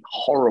going to be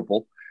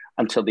horrible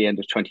until the end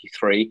of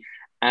 23.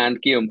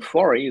 And Guillaume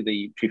Faury,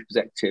 the chief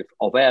executive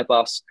of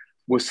Airbus,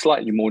 was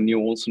slightly more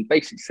nuanced and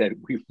basically said,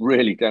 we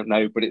really don't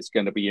know, but it's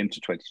going to be into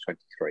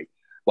 2023.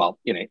 Well,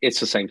 you know, it's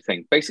the same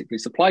thing. Basically,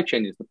 supply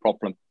chain is the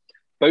problem.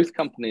 Both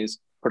companies'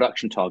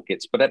 production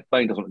targets, but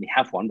Boeing doesn't really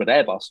have one, but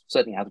Airbus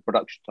certainly has a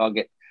production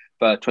target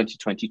for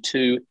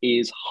 2022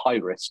 is high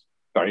risk,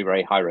 very,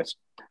 very high risk.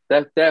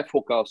 They're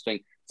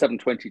forecasting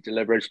 720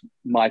 deliveries.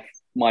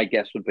 My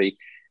guess would be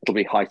it'll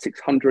be high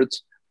 600s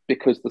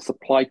because the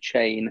supply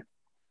chain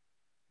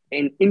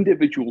in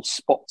individual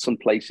spots and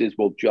places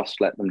will just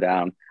let them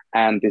down.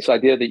 And this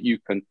idea that you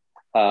can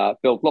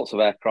build lots of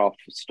aircraft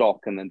for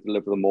stock and then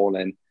deliver them all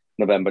in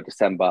November,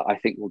 December, I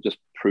think will just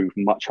prove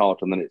much harder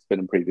than it's been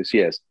in previous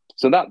years.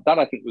 So that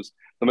I think was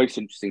the most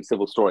interesting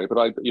civil story. But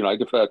I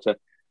defer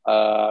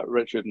to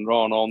Richard and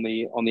Ron on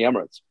the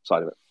Emirates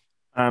side of it.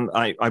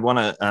 I want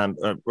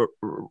to,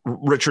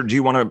 Richard, do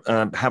you want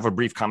to have a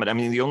brief comment? I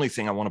mean, the only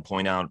thing I want to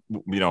point out,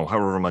 you know,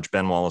 however much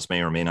Ben Wallace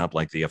may or may not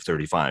like the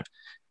F-35,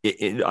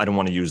 I don't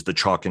want to use the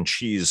chalk and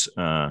cheese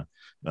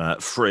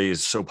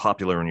phrase so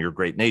popular in your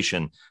great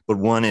nation, but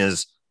one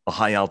is a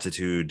high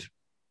altitude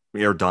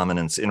air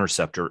dominance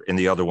interceptor, and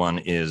the other one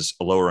is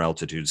a lower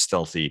altitude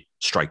stealthy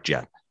strike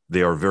jet.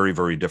 They are very,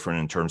 very different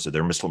in terms of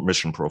their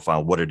mission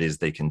profile, what it is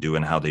they can do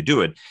and how they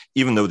do it,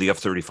 even though the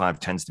F-35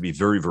 tends to be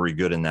very, very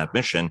good in that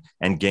mission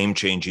and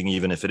game-changing,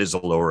 even if it is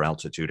a lower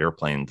altitude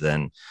airplane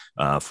than,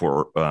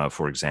 for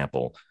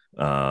example,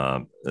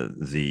 the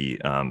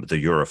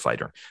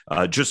Eurofighter.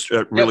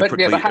 Really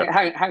quickly. But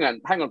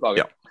hang on, Doug.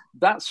 Yeah.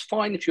 That's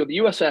fine if you're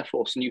the US Air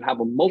Force and you have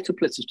a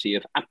multiplicity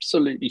of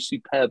absolutely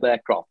superb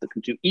aircraft that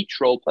can do each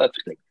role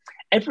perfectly.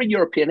 Every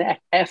European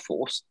Air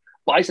Force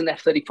buys an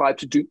F-35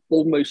 to do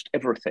almost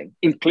everything,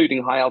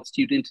 including high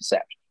altitude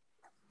intercept.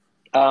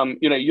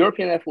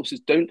 European Air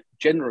Forces don't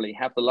generally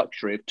have the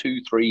luxury of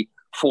 2, 3,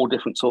 4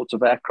 different sorts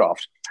of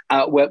aircraft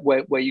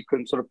where you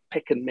can sort of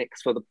pick and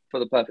mix for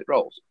the perfect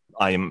roles.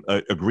 I am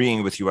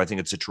agreeing with you. I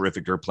think it's a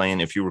terrific airplane.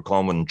 If you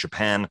recall, when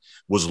Japan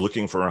was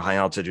looking for a high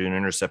altitude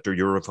interceptor,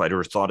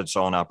 Eurofighter thought it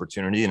saw an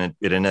opportunity, and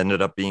it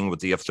ended up being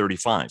with the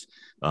F-35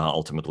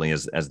 ultimately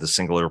as the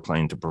single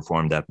airplane to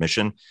perform that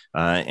mission.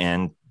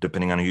 And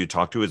depending on who you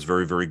talk to, it's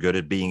very, very good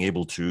at being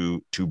able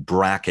to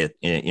bracket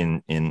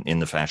in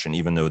the fashion,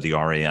 even though the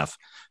RAF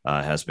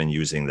has been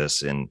using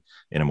this in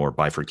a more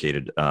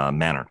bifurcated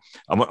manner.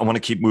 I want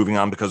to keep moving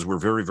on because we're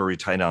very, very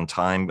tight on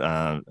time.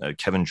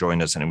 Kevin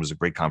joined us, and it was a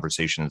great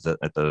conversation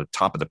at the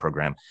top of the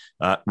program.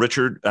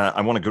 Richard,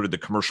 I want to go to the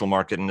commercial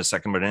market in a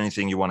second, but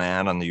anything you want to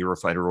add on the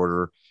Eurofighter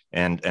order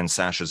and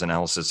Sasha's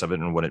analysis of it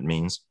and what it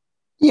means?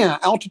 Yeah,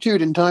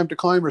 altitude and time to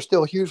climb are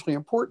still hugely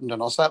important,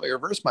 and I'll slightly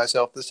reverse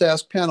myself. The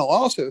SASC panel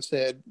also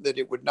said that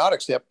it would not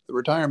accept the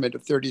retirement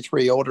of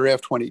 33 older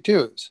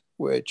F-22s,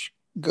 which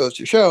goes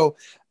to show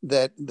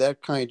that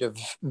that kind of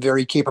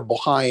very capable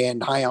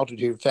high-end,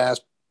 high-altitude,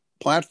 fast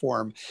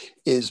platform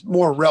is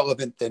more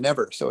relevant than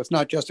ever. So it's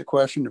not just a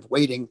question of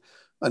waiting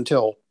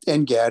until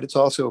NGAD. It's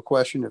also a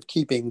question of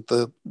keeping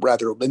the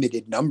rather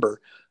limited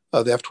number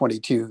of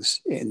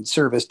F-22s in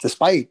service,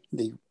 despite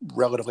the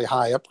relatively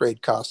high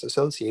upgrade costs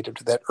associated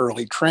to that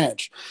early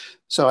tranche.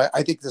 So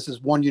I think this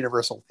is one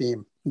universal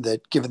theme,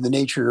 that given the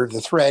nature of the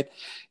threat,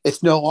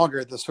 it's no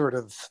longer the sort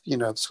of,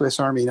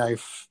 Swiss Army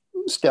knife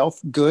stealth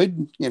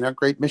good,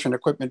 great mission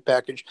equipment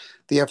package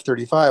the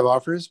F-35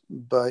 offers,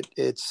 but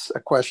it's a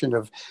question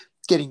of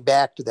getting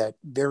back to that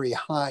very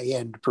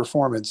high-end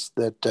performance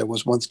that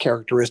was once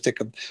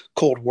characteristic of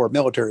Cold War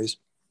militaries.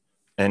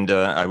 And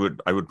I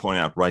would point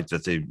out, right,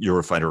 that the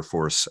Eurofighter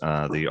force,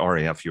 the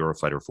RAF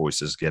Eurofighter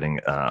force, is getting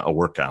a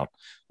workout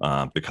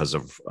because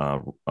of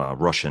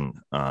Russian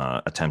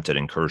attempted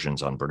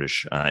incursions on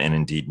British and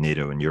indeed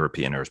NATO and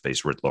European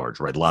airspace writ large.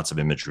 Right, lots of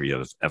imagery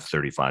of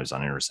F-35s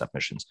on intercept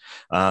missions.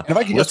 And if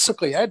I can just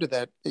quickly add to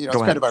that, it's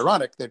kind of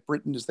ironic that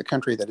Britain is the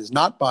country that is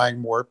not buying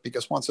more,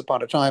 because once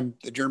upon a time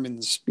the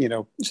Germans,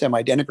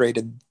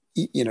 semi-denigrated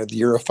the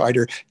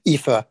Eurofighter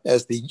EFA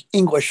as the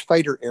English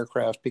fighter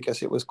aircraft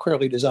because it was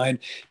clearly designed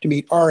to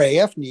meet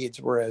RAF needs,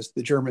 whereas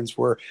the Germans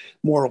were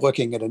more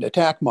looking at an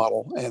attack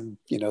model, and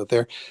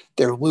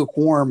they're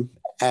lukewarm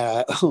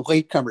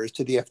latecomers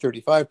to the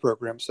F-35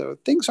 program. So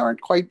things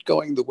aren't quite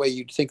going the way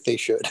you'd think they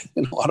should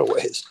in a lot of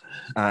ways.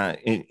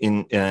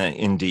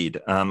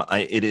 Indeed,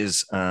 it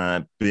has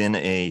been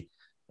a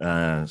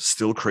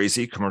still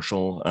crazy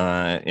commercial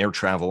air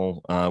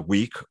travel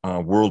week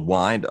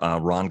worldwide.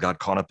 Ron got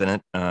caught up in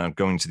it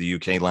going to the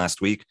UK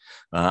last week.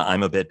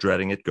 I'm a bit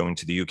dreading it, going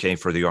to the UK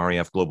for the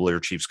RAF Global Air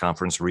Chiefs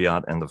Conference,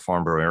 Riyadh, and the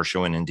Farnborough Air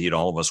Show. And indeed,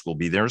 all of us will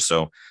be there.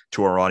 So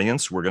to our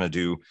audience, we're going to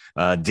do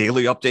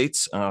daily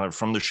updates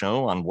from the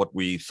show on what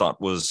we thought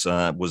was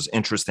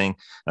interesting.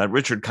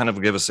 Richard, kind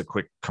of give us a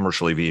quick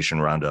commercial aviation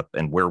roundup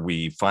and where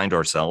we find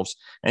ourselves,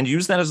 and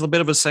use that as a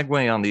bit of a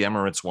segue on the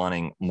Emirates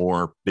wanting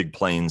more big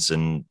planes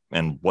and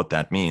what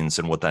that means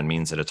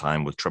at a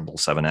time with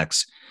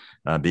 777X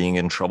being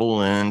in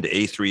trouble, and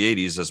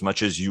A380s, as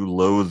much as you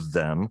loathe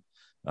them.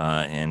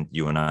 And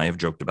you and I have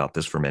joked about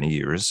this for many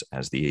years,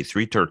 as the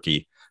A3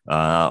 Turkey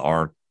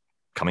are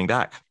coming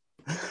back.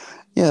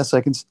 Yes, I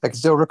can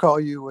still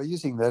recall you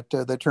using that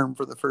term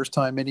for the first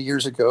time many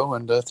years ago,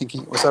 and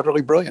thinking it was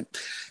utterly brilliant.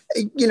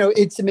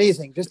 It's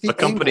amazing. Just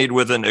accompanied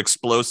with an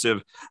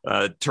explosive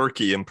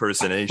turkey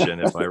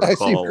impersonation, if I recall. I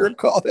seem to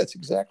recall. That's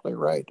exactly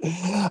right.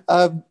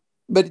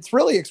 But it's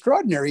really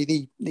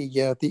extraordinary,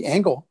 the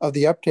angle of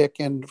the uptick,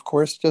 and of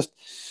course, just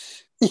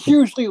the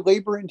hugely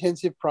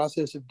labor-intensive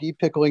process of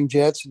depickling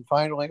jets and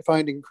finally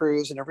finding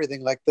crews and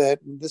everything like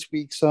that. And this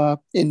week saw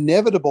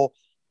inevitable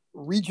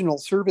regional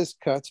service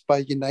cuts by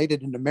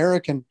United and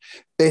American,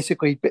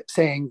 basically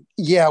saying,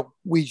 yeah,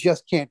 we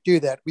just can't do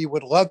that. We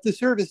would love to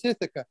service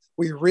Ithaca.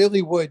 We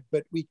really would,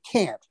 but we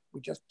can't. We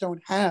just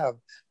don't have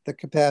the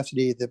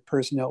capacity, the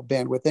personnel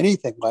bandwidth,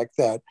 anything like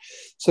that.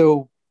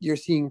 So you're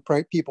seeing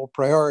people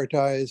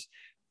prioritize,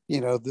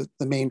 the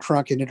main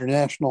trunk and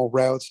international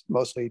routes,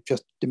 mostly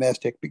just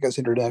domestic because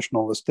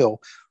international is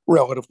still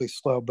relatively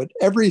slow. But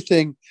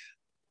everything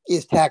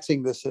is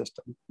taxing the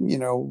system.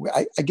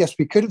 I guess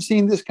we could have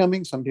seen this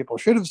coming. Some people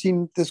should have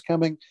seen this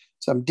coming.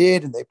 Some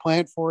did, and they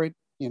planned for it,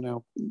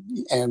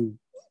 and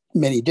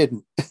many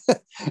didn't.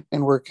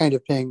 And we're kind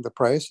of paying the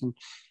price. And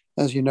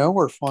as you know,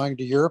 we're flying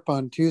to Europe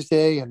on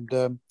Tuesday,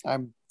 and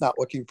I'm not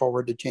looking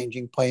forward to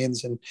changing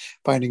planes and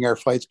finding our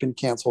flight's been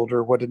canceled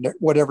or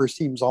whatever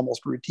seems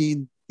almost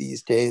routine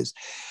these days.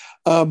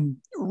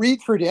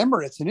 Read through to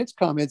Emirates and its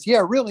comments.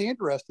 Yeah, really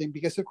interesting,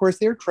 because of course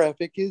their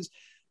traffic is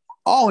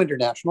all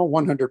international,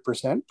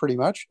 100% pretty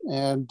much,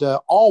 and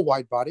all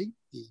wide body.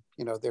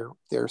 Their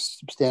very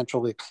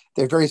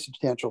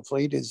substantial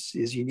fleet is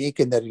unique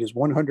in that it is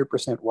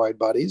 100% wide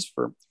bodies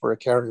for a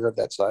carrier of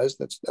that size.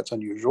 That's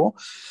unusual.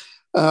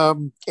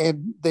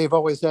 And they've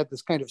always had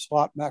this kind of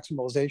slot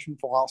maximalization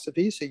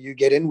philosophy. So you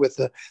get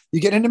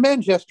into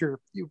Manchester,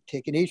 you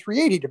take an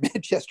A380 to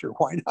Manchester.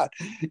 Why not?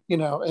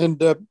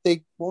 And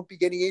they won't be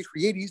getting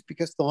A380s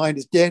because the line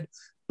is dead.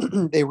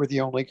 They were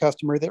the only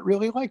customer that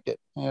really liked it.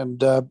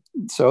 And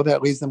so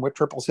that leaves them with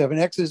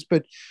 777Xs,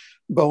 but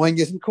Boeing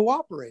isn't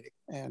cooperating,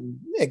 and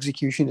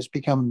execution has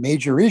become a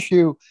major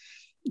issue.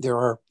 There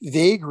are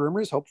vague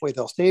rumors, hopefully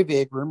they'll stay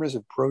vague rumors,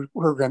 of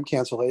program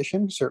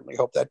cancellation. Certainly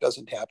hope that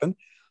doesn't happen.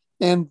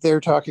 And they're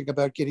talking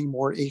about getting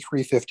more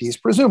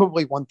A350s,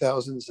 presumably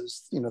 1000s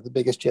is, the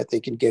biggest jet they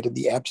can get in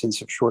the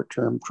absence of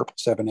short-term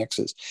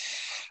 777Xs.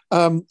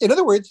 In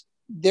other words,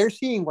 they're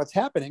seeing what's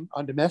happening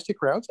on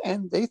domestic routes,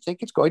 and they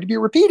think it's going to be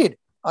repeated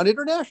on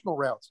international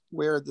routes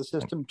where the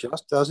system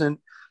just doesn't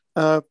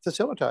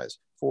facilitize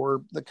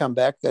for the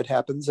comeback that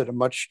happens at a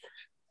much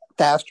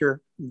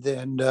faster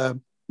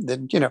than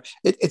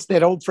it's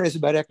that old phrase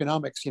about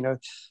economics.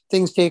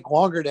 Things take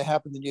longer to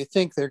happen than you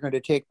think they're going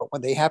to take, but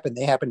when they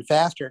happen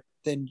faster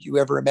than you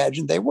ever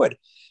imagined they would.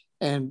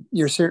 And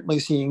you're certainly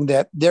seeing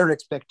that they're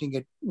expecting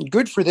it.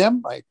 Good for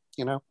them. I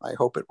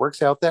hope it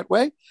works out that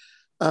way.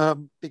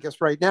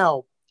 Because right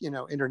now,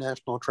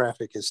 international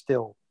traffic is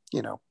still,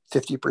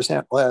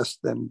 50% less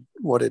than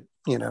what it,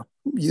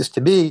 used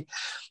to be.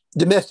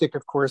 Domestic,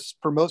 of course,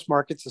 for most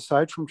markets,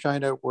 aside from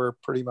China, we're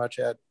pretty much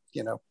at,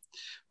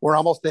 we're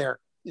almost there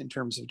in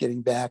terms of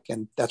getting back.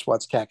 And that's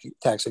what's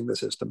taxing the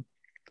system.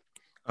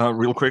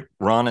 Real quick,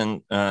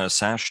 Ron and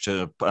Sash,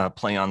 to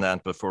play on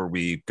that before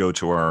we go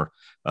to our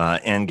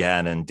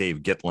NGAD and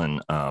Dave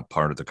Gitlin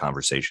part of the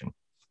conversation.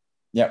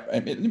 Yeah,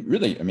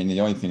 really,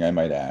 the only thing I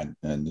might add,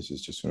 and this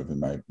is just sort of in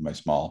my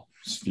small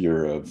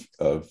sphere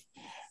of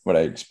what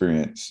I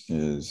experience,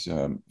 is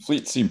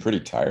fleets seem pretty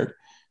tired.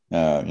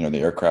 The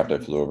aircraft I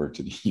flew over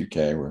to the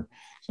UK were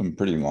some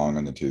pretty long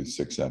on the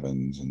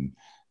 267s, and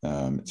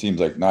It seems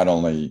like not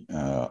only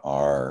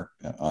are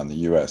on the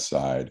U.S.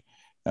 side,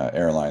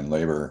 airline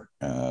labor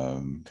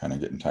kind of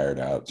getting tired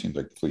out. It seems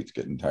like the fleet's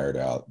getting tired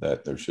out,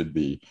 that there should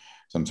be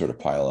some sort of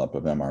pile up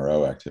of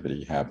MRO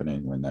activity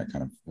happening when that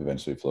kind of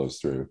eventually flows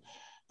through.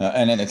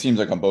 And then it seems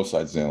like on both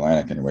sides of the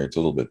Atlantic, anyway, it's a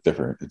little bit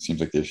different. It seems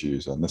like the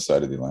issues on this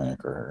side of the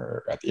Atlantic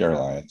are at the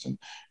airlines, and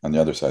on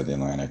the other side of the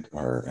Atlantic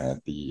are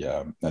at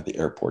the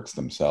airports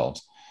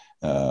themselves.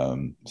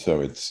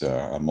 So it's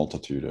a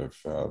multitude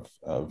of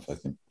I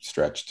think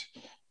stretched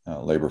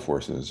labor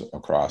forces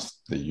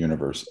across the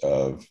universe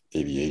of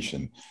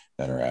aviation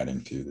that are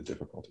adding to the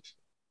difficulties.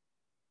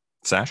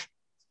 Sash?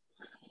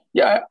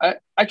 Yeah,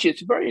 actually,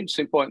 it's a very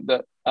interesting point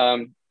that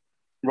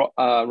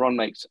Ron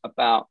makes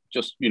about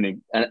just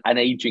an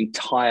aging,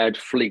 tired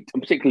fleet,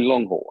 and particularly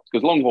long haul,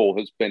 because long haul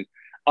has been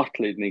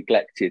utterly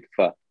neglected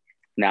for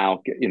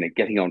now,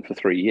 getting on for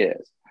 3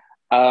 years.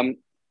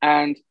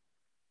 And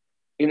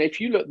if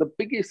you look, the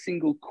biggest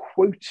single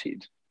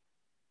quoted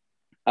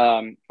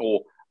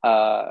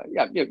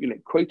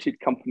quoted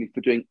company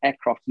for doing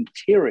aircraft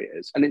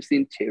interiors, and it's the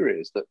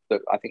interiors that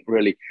I think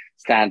really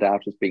stand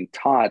out as being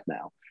tired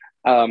now.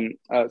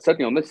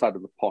 Certainly on this side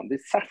of the pond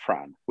is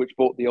Safran, which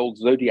bought the old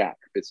Zodiac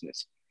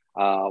business,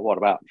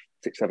 about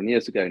 6-7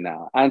 years ago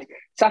now. And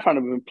Safran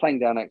have been playing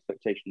down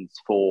expectations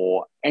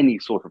for any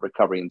sort of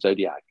recovery in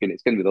Zodiac, and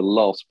it's going to be the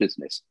last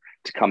business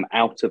to come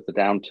out of the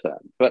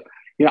downturn. But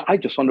I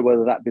just wonder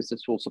whether that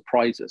business will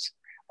surprise us.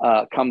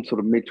 Come sort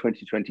of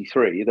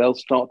mid-2023, they'll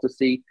start to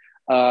see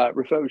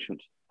refurbishment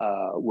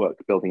work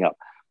building up.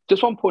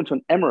 Just one point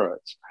on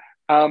Emirates.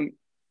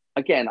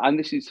 Again, and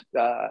this is,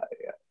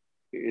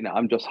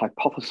 I'm just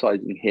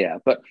hypothesizing here,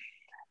 but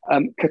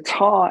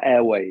Qatar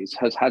Airways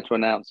has had to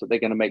announce that they're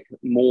going to make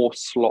more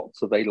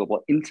slots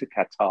available into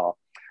Qatar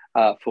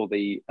for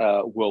the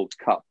World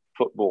Cup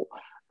football.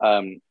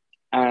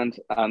 And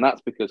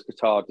that's because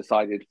Qatar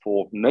decided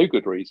for no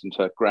good reason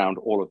to ground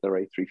all of their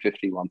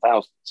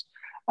A350-1000s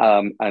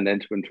and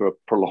enter into a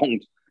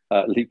prolonged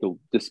legal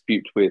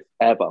dispute with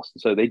Airbus.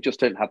 So they just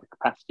don't have the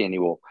capacity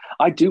anymore.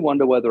 I do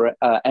wonder whether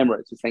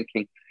Emirates is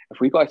thinking, if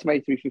we buy some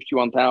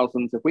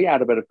A350-1000s, if we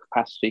add a bit of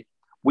capacity,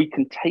 we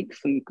can take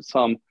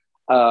some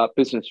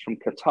business from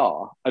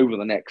Qatar over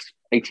the next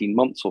 18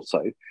 months or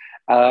so,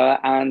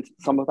 and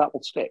some of that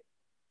will stick.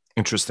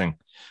 Interesting.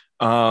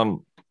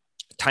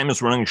 Time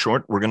is running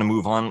short. We're going to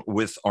move on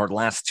with our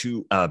last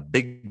two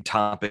big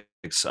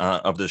topics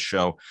of this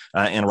show.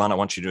 And Ron, I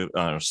want you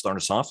to start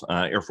us off.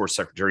 Air Force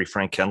Secretary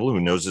Frank Kendall, who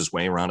knows his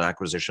way around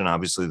acquisition,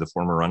 obviously the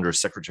former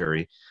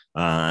undersecretary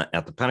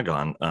at the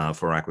Pentagon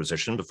for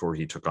acquisition before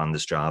he took on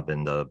this job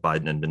in the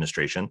Biden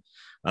administration.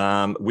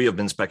 We have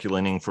been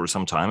speculating for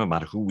some time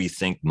about who we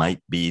think might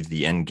be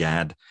the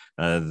NGAD,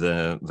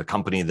 the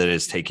company that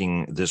is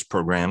taking this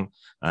program,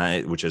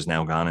 which has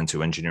now gone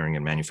into engineering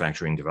and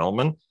manufacturing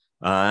development.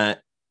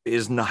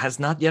 Has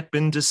not yet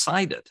been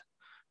decided,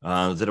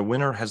 that a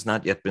winner has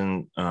not yet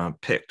been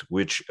picked,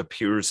 which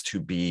appears to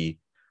be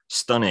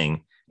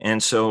stunning.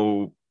 And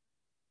so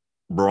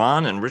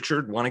Ron and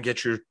Richard, want to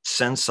get your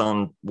sense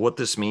on what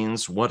this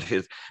means,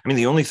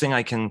 the only thing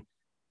I can,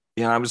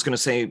 I was going to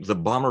say the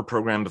bomber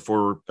program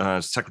before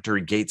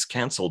Secretary Gates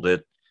canceled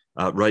it,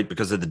 right,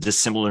 because of the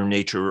dissimilar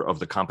nature of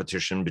the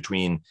competition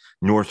between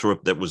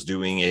Northrop that was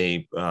doing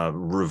a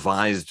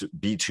revised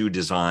B-2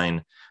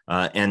 design,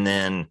 and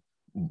then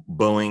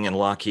Boeing and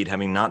Lockheed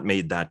having not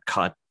made that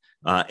cut,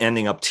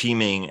 ending up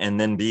teaming and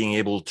then being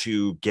able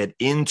to get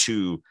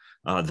into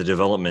the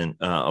development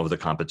of the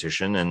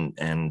competition.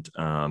 And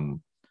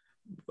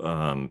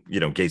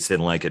Gates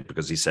didn't like it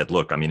because he said,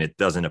 look, it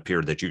doesn't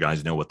appear that you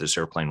guys know what this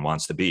airplane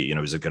wants to be.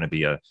 Is it going to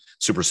be a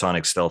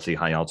supersonic, stealthy,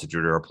 high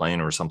altitude airplane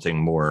or something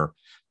more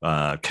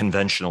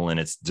conventional in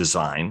its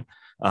design?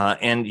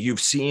 And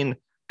you've seen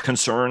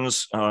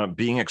concerns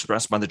being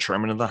expressed by the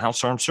chairman of the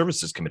House Armed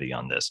Services Committee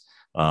on this,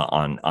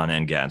 on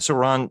NGAD. So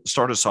Ron,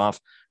 start us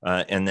off,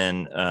 and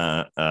then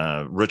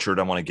Richard,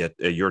 I want to get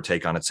your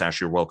take on it.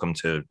 Sash, you're welcome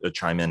to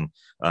chime in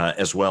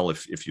as well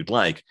if you'd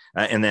like.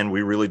 And then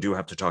we really do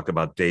have to talk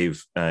about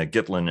Dave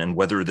Gitlin and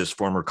whether this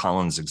former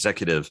Collins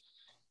executive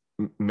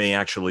may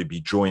actually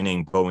be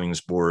joining Boeing's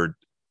board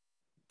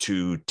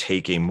to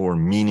take a more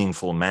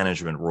meaningful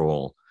management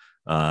role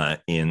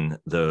in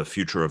the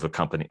future of the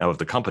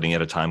company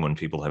at a time when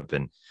people have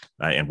been,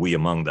 and we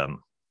among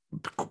them,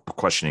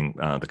 questioning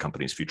the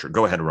company's future.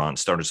 Go ahead, Ron.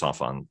 Start us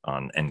off on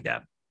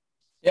NGAD.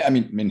 Yeah,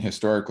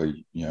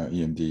 historically,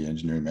 EMD,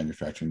 engineering,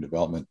 manufacturing,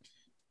 development,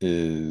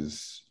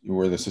 is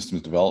where the system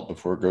is developed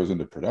before it goes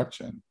into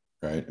production,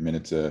 right?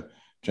 It's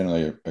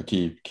generally a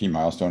key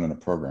milestone in a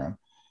program.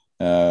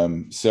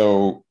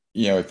 So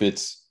if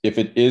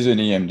it is an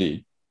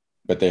EMD,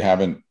 but they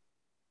haven't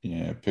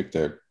picked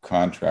a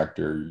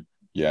contractor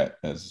yet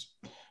as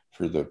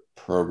for the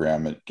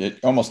program, it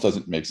almost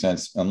doesn't make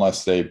sense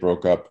unless they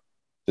broke up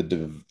the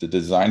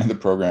design of the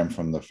program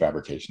from the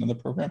fabrication of the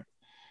program,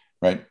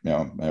 right?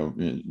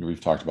 We've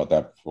talked about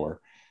that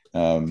before.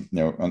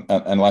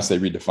 Unless they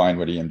redefine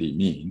what EMD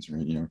means,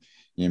 right?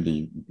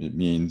 EMD, it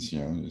means,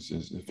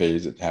 is a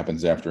phase that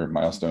happens after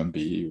milestone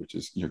B, which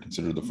is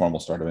considered the formal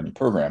start of any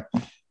program.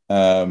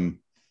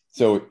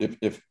 So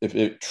if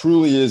it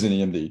truly is an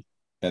EMD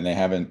and they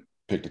haven't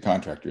picked a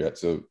contractor yet,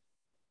 so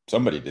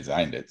somebody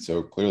designed it,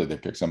 so clearly they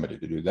picked somebody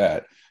to do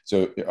that.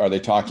 So are they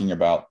talking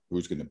about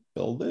who's going to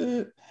build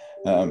it?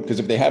 Because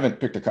if they haven't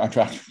picked a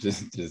contractor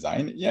to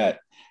design it yet,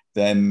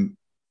 then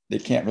they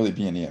can't really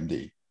be an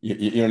EMD.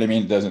 You know what I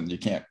mean? You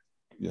can't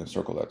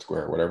circle that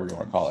square, whatever you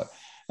want to call it.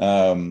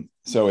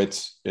 So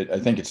I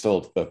think it's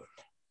still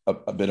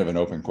a bit of an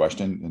open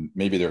question, and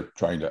maybe they're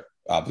trying to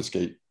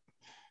obfuscate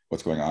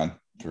what's going on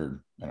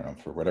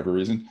for whatever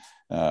reason.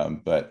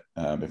 But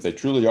if they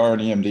truly are an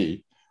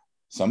EMD,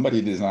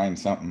 somebody designed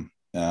something,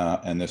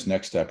 and this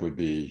next step would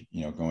be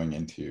going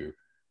into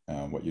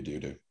what you do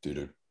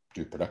to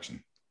do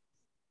production.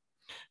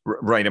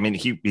 Right. I mean,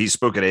 he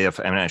spoke at AF,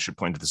 and I should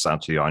point this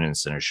out to the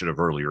audience, and I should have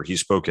earlier. He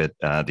spoke at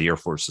the Air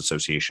Force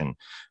Association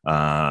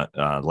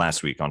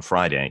last week on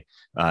Friday,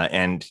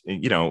 and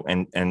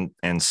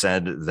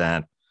said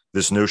that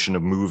this notion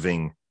of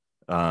moving,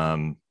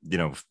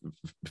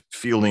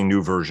 fielding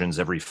new versions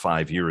every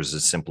 5 years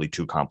is simply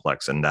too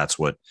complex, and that's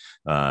what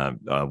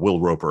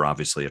Will Roper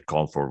obviously had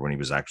called for when he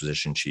was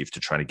acquisition chief, to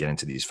try to get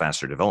into these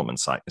faster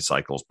development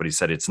cycles. But he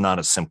said it's not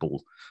a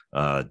simple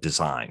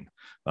design.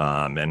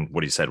 And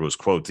what he said was,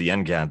 quote, the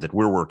NGAD that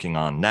we're working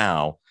on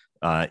now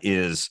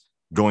is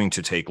going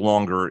to take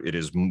longer. It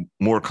is a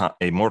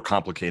more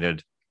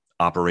complicated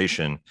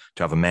operation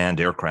to have a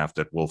manned aircraft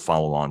that will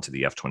follow on to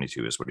the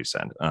F-22, is what he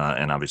said.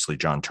 And obviously,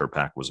 John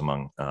Turpak was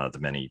among the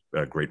many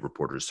great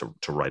reporters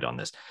to write on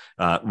this.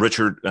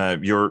 Richard,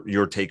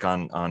 your take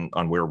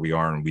on where we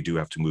are, and we do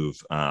have to move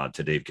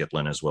to Dave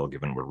Gitlin as well,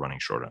 given we're running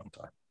short on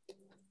time.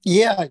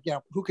 Yeah,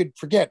 who could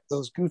forget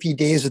those goofy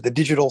days of the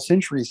Digital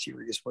Century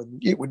series when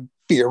it would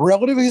be a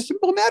relatively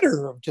simple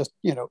matter of just,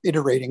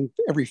 iterating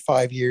every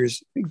 5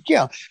 years.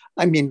 Yeah,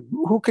 I mean,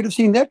 who could have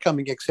seen that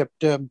coming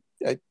except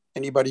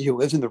anybody who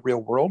lives in the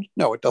real world?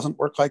 No, it doesn't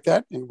work like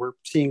that, and we're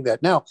seeing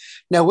that now.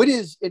 Now, it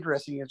is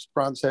interesting, as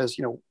Ron says,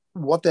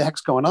 what the heck's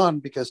going on?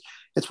 Because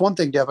it's one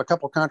thing to have a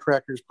couple of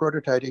contractors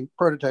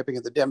prototyping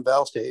at the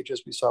DEM-VAL stage,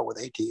 as we saw with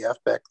ATF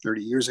back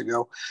 30 years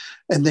ago,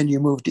 and then you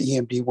move to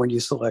EMD when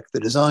you select the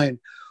design.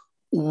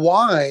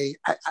 Why?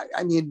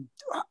 I mean,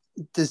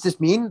 does this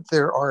mean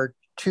there are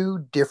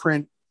two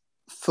different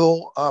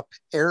full-up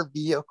air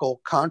vehicle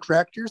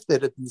contractors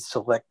that have been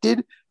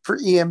selected for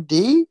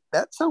EMD?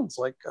 That sounds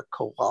like a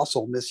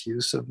colossal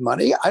misuse of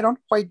money. I don't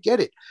quite get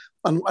it,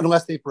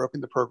 unless they've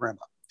broken the program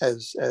up,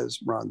 as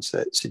Ron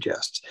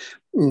suggests.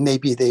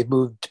 Maybe they've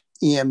moved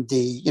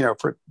EMD,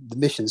 for the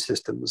mission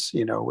systems,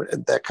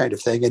 that kind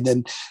of thing. And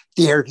then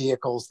the air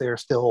vehicles, they're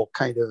still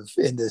kind of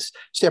in this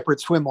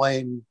separate swim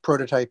lane,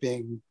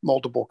 prototyping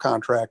multiple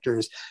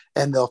contractors,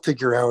 and they'll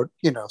figure out,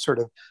 sort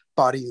of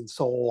body and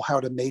soul, how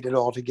to mate it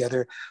all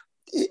together.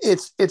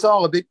 It's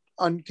all a bit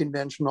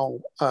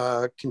unconventional,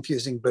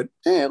 confusing, but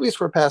at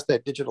least we're past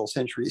that Digital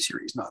Century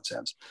series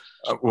nonsense.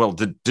 Well,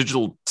 the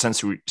Digital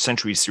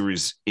Century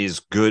series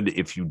is good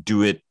if you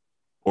do it,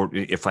 or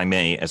if I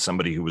may, as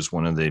somebody who was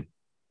one of the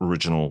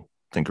original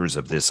thinkers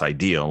of this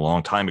idea a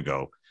long time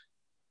ago,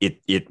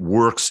 it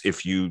works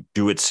if you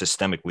do it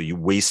systemically. You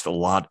waste a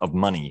lot of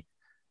money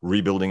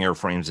rebuilding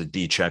airframes at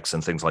D-checks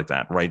and things like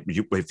that, right?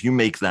 If you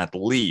make that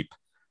leap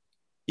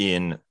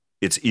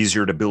it's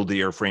easier to build the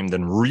airframe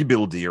than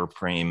rebuild the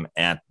airframe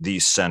at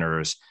these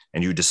centers,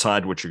 and you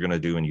decide what you're going to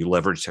do, and you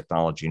leverage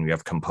technology, and you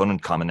have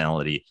component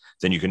commonality,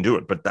 then you can do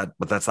it. But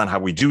that's not how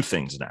we do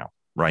things now,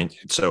 right?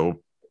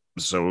 So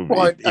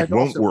it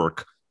won't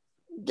work.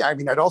 Yeah, I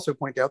mean, I'd also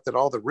point out that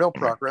all the real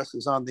progress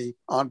is on the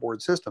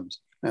onboard systems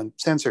and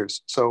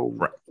sensors. So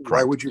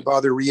why would you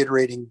bother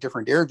reiterating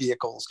different air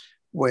vehicles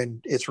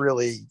when it's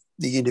really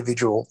the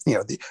individual,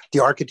 the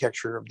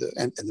architecture of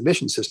and the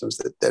mission systems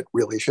that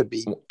really should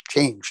be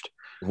changed?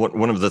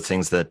 One of the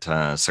things that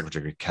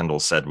Secretary Kendall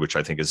said, which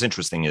I think is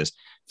interesting, is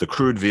the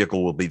crewed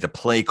vehicle will be the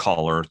play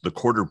caller, the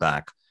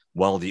quarterback,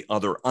 while the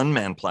other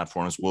unmanned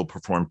platforms will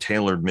perform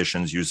tailored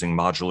missions using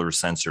modular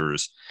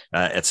sensors,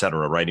 et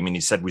cetera, right? I mean,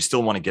 he said we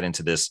still want to get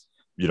into this,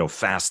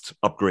 fast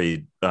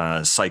upgrade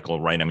cycle,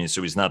 right? I mean,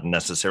 so he's not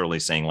necessarily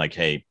saying like,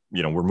 hey,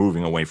 we're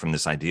moving away from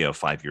this idea of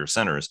 5-year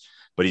centers,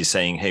 but he's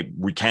saying, hey,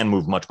 we can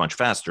move much, much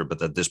faster, but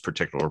that this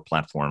particular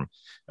platform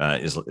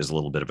is a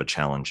little bit of a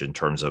challenge in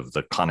terms of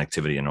the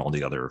connectivity and all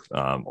the other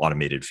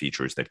automated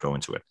features that go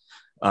into it.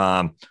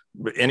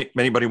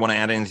 Anybody want to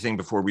add anything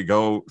before we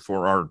go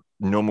for our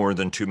no more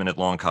than 2-minute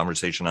long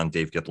conversation on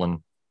Dave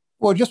Gitlin?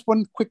 Well, just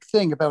one quick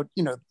thing about,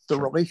 the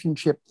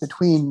relationship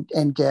between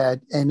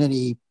NGAD and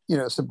any,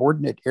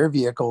 subordinate air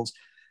vehicles.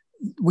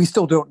 We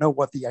still don't know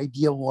what the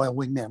ideal loyal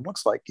wingman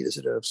looks like. Is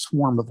it a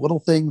swarm of little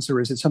things, or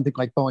is it something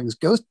like Boeing's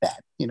Ghost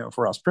Bat,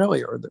 for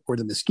Australia, or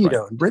the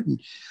Mosquito in Britain?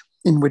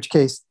 In which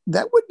case,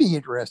 that would be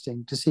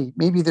interesting to see.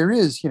 Maybe there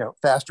is,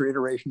 faster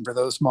iteration for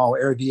those small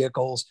air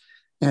vehicles,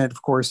 and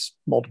of course,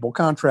 multiple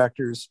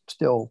contractors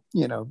still,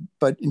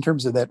 But in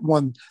terms of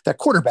that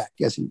quarterback,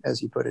 as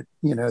he put it,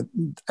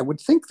 I would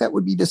think that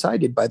would be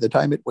decided by the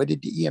time it went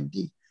into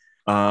EMD.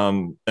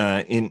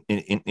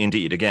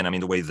 Indeed. Again, I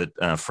mean, the way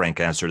that Frank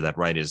answered that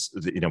right is,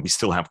 we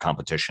still have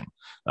competition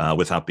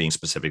without being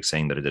specific,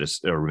 saying that it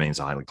remains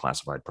a highly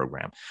classified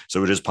program.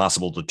 So it is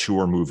possible the two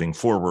are moving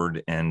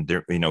forward, and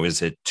there,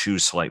 is it two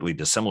slightly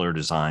dissimilar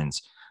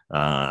designs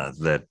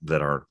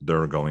that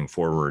are going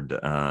forward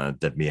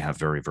that may have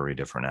very, very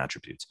different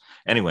attributes.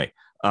 Anyway,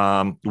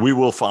 we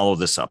will follow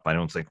this up. I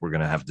don't think we're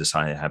going to have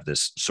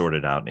this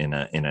sorted out in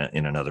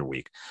another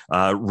week.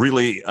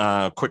 Really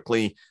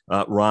quickly,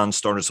 Ron,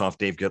 start us off.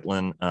 Dave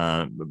Gitlin,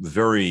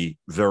 very,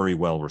 very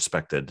well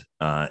respected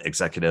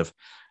executive,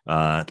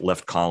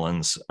 left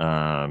Collins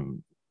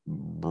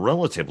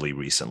relatively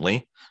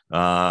recently,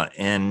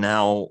 and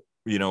now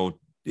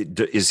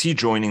is he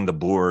joining the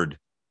board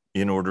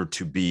in order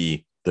to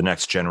be the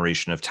next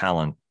generation of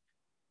talent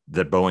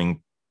that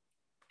Boeing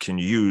can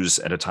use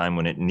at a time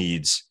when it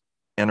needs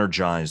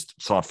energized,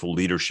 thoughtful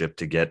leadership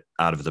to get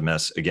out of the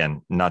mess?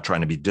 Again, not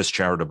trying to be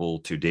discharitable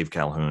to Dave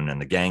Calhoun and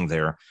the gang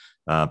there,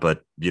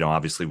 but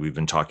obviously we've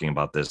been talking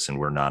about this and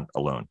we're not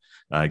alone.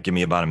 Give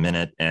me about a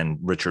minute, and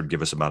Richard,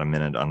 give us about a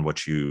minute on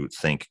what you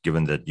think,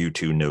 given that you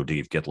two know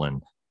Dave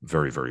Gitlin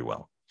very, very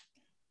well.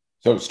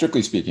 So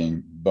strictly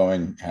speaking,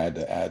 Boeing had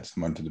to add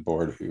someone to the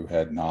board who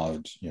had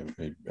knowledge,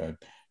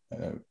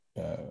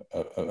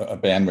 a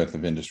bandwidth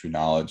of industry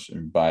knowledge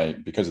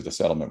because of the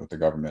settlement with the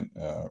government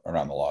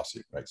around the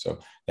lawsuit, right? So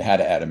they had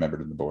to add a member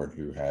to the board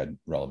who had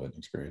relevant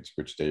experience,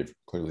 which Dave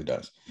clearly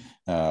does.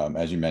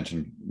 As you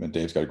mentioned,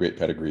 Dave's got a great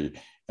pedigree.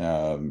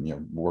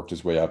 Worked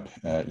his way up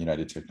at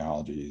United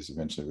Technologies.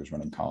 Eventually, was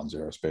running Collins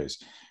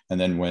Aerospace, and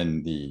then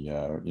when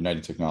the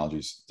United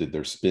Technologies did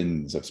their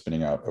spins of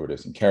spinning out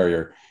Otis and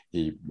Carrier,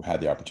 he had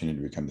the opportunity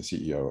to become the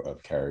CEO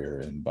of Carrier,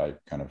 and by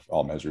kind of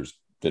all measures,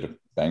 did a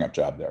bang up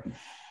job there.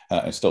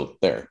 It's still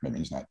there. I mean,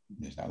 he's not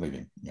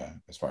leaving,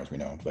 as far as we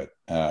know, but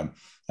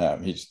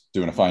he's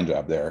doing a fine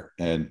job there.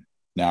 And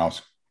now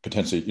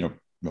potentially,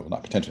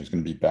 not potentially, he's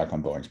going to be back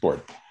on Boeing's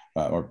board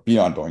or be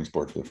on Boeing's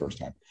board for the first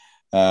time.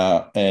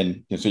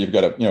 And so you've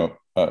got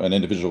an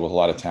individual with a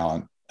lot of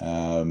talent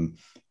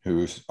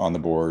who's on the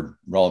board,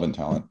 relevant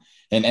talent.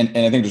 And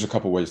I think there's a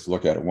couple of ways to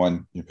look at it.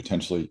 One,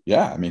 potentially,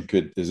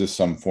 is this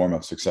some form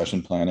of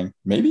succession planning?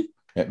 Maybe.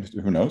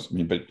 Who knows? I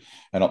mean, but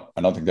I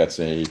don't think that's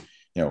a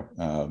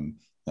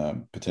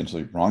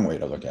potentially wrong way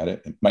to look at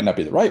it. It might not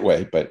be the right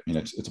way, but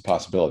it's a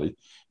possibility.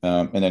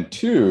 And then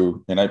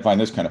two, and I find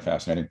this kind of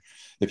fascinating,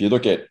 if you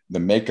look at the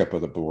makeup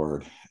of the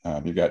board,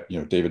 you've got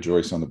David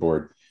Joyce on the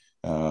board,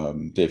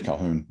 Dave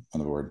Calhoun on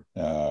the board.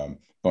 Boeing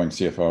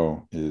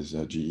CFO is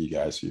a GE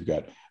guy, so you've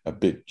got a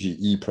big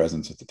GE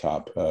presence at the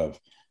top of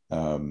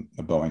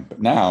Boeing.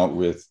 But now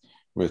with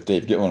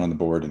Dave Gitlin on the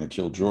board and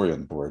Akhil Johri on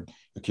the board,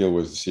 Akhil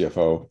was the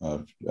CFO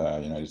of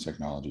United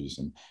Technologies,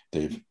 and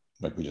Dave,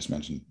 like we just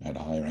mentioned, had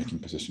a high-ranking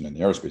position in the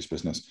aerospace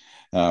business.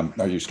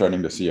 Are you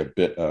starting to see a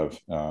bit of,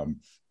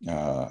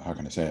 how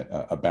can I say it,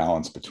 a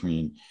balance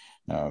between,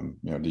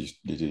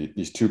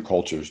 these two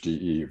cultures,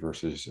 GE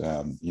versus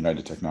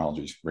United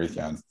Technologies,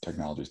 Raytheon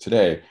Technologies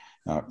today,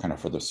 kind of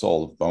for the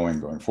soul of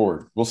Boeing going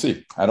forward? We'll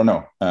see. I don't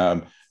know,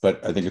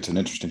 but I think it's an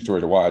interesting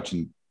story to watch.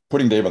 And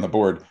putting Dave on the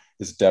board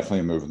is definitely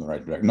a move in the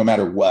right direction. No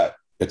matter what,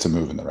 it's a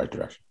move in the right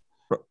direction.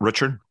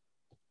 Richard?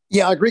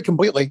 Yeah, I agree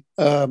completely.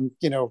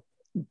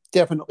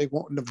 Definitely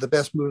one of the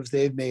best moves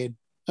they've made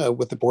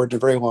with the board in a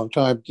very long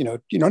time. You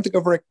don't have to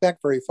go back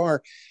very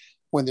far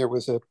when there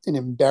was an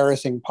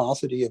embarrassing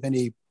paucity of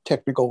any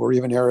technical or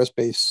even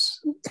aerospace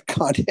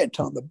content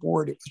on the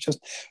board. It was just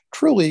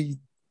truly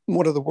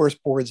one of the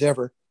worst boards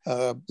ever,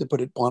 to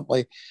put it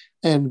bluntly.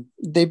 And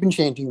they've been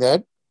changing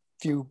that.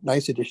 Few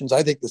nice additions.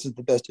 I think this is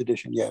the best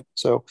addition yet.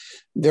 So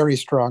very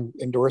strong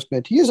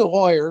endorsement. He is a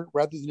lawyer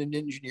rather than an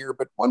engineer,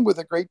 but one with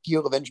a great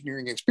deal of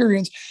engineering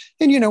experience.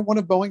 And, one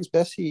of Boeing's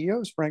best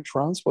CEOs, Frank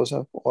Schranz, was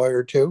a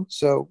lawyer too.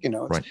 So, it's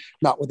right.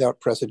 Not without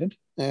precedent.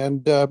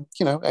 And,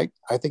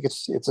 I think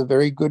it's a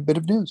very good bit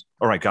of news.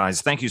 All right,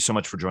 guys. Thank you so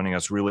much for joining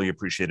us. Really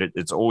appreciate it.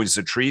 It's always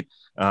a treat.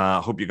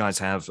 Hope you guys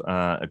have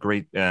a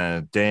great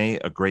day,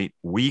 a great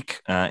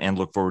week, and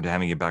look forward to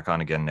having you back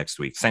on again next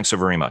week. Thanks so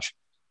very much.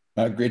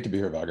 Great to be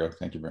here, Vago.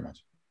 Thank you very much.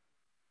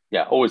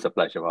 Yeah, always a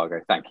pleasure,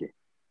 Vago. Thank you.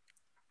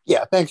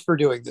 Yeah, thanks for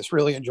doing this.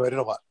 Really enjoyed it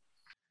a lot.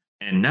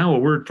 And now a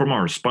word from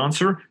our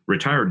sponsor,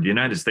 retired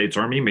United States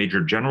Army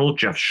Major General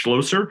Jeff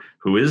Schlosser,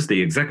 who is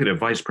the Executive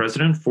Vice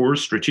President for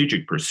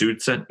Strategic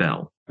Pursuits at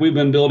Bell. We've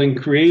been building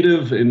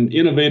creative and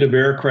innovative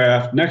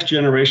aircraft, next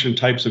generation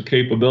types of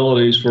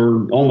capabilities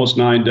for almost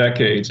 9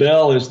 decades.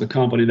 Bell is the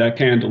company that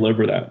can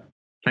deliver that.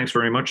 Thanks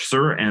very much,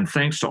 sir. And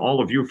thanks to all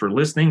of you for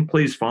listening.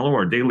 Please follow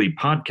our daily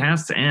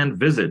podcasts and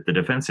visit the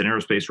Defense and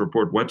Aerospace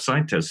Report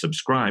website to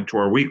subscribe to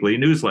our weekly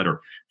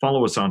newsletter.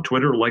 Follow us on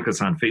Twitter, like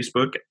us on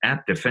Facebook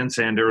at Defense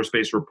and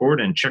Aerospace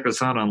Report, and check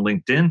us out on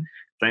LinkedIn.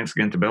 Thanks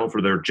again to Bell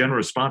for their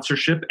generous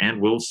sponsorship,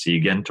 and we'll see you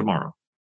again tomorrow.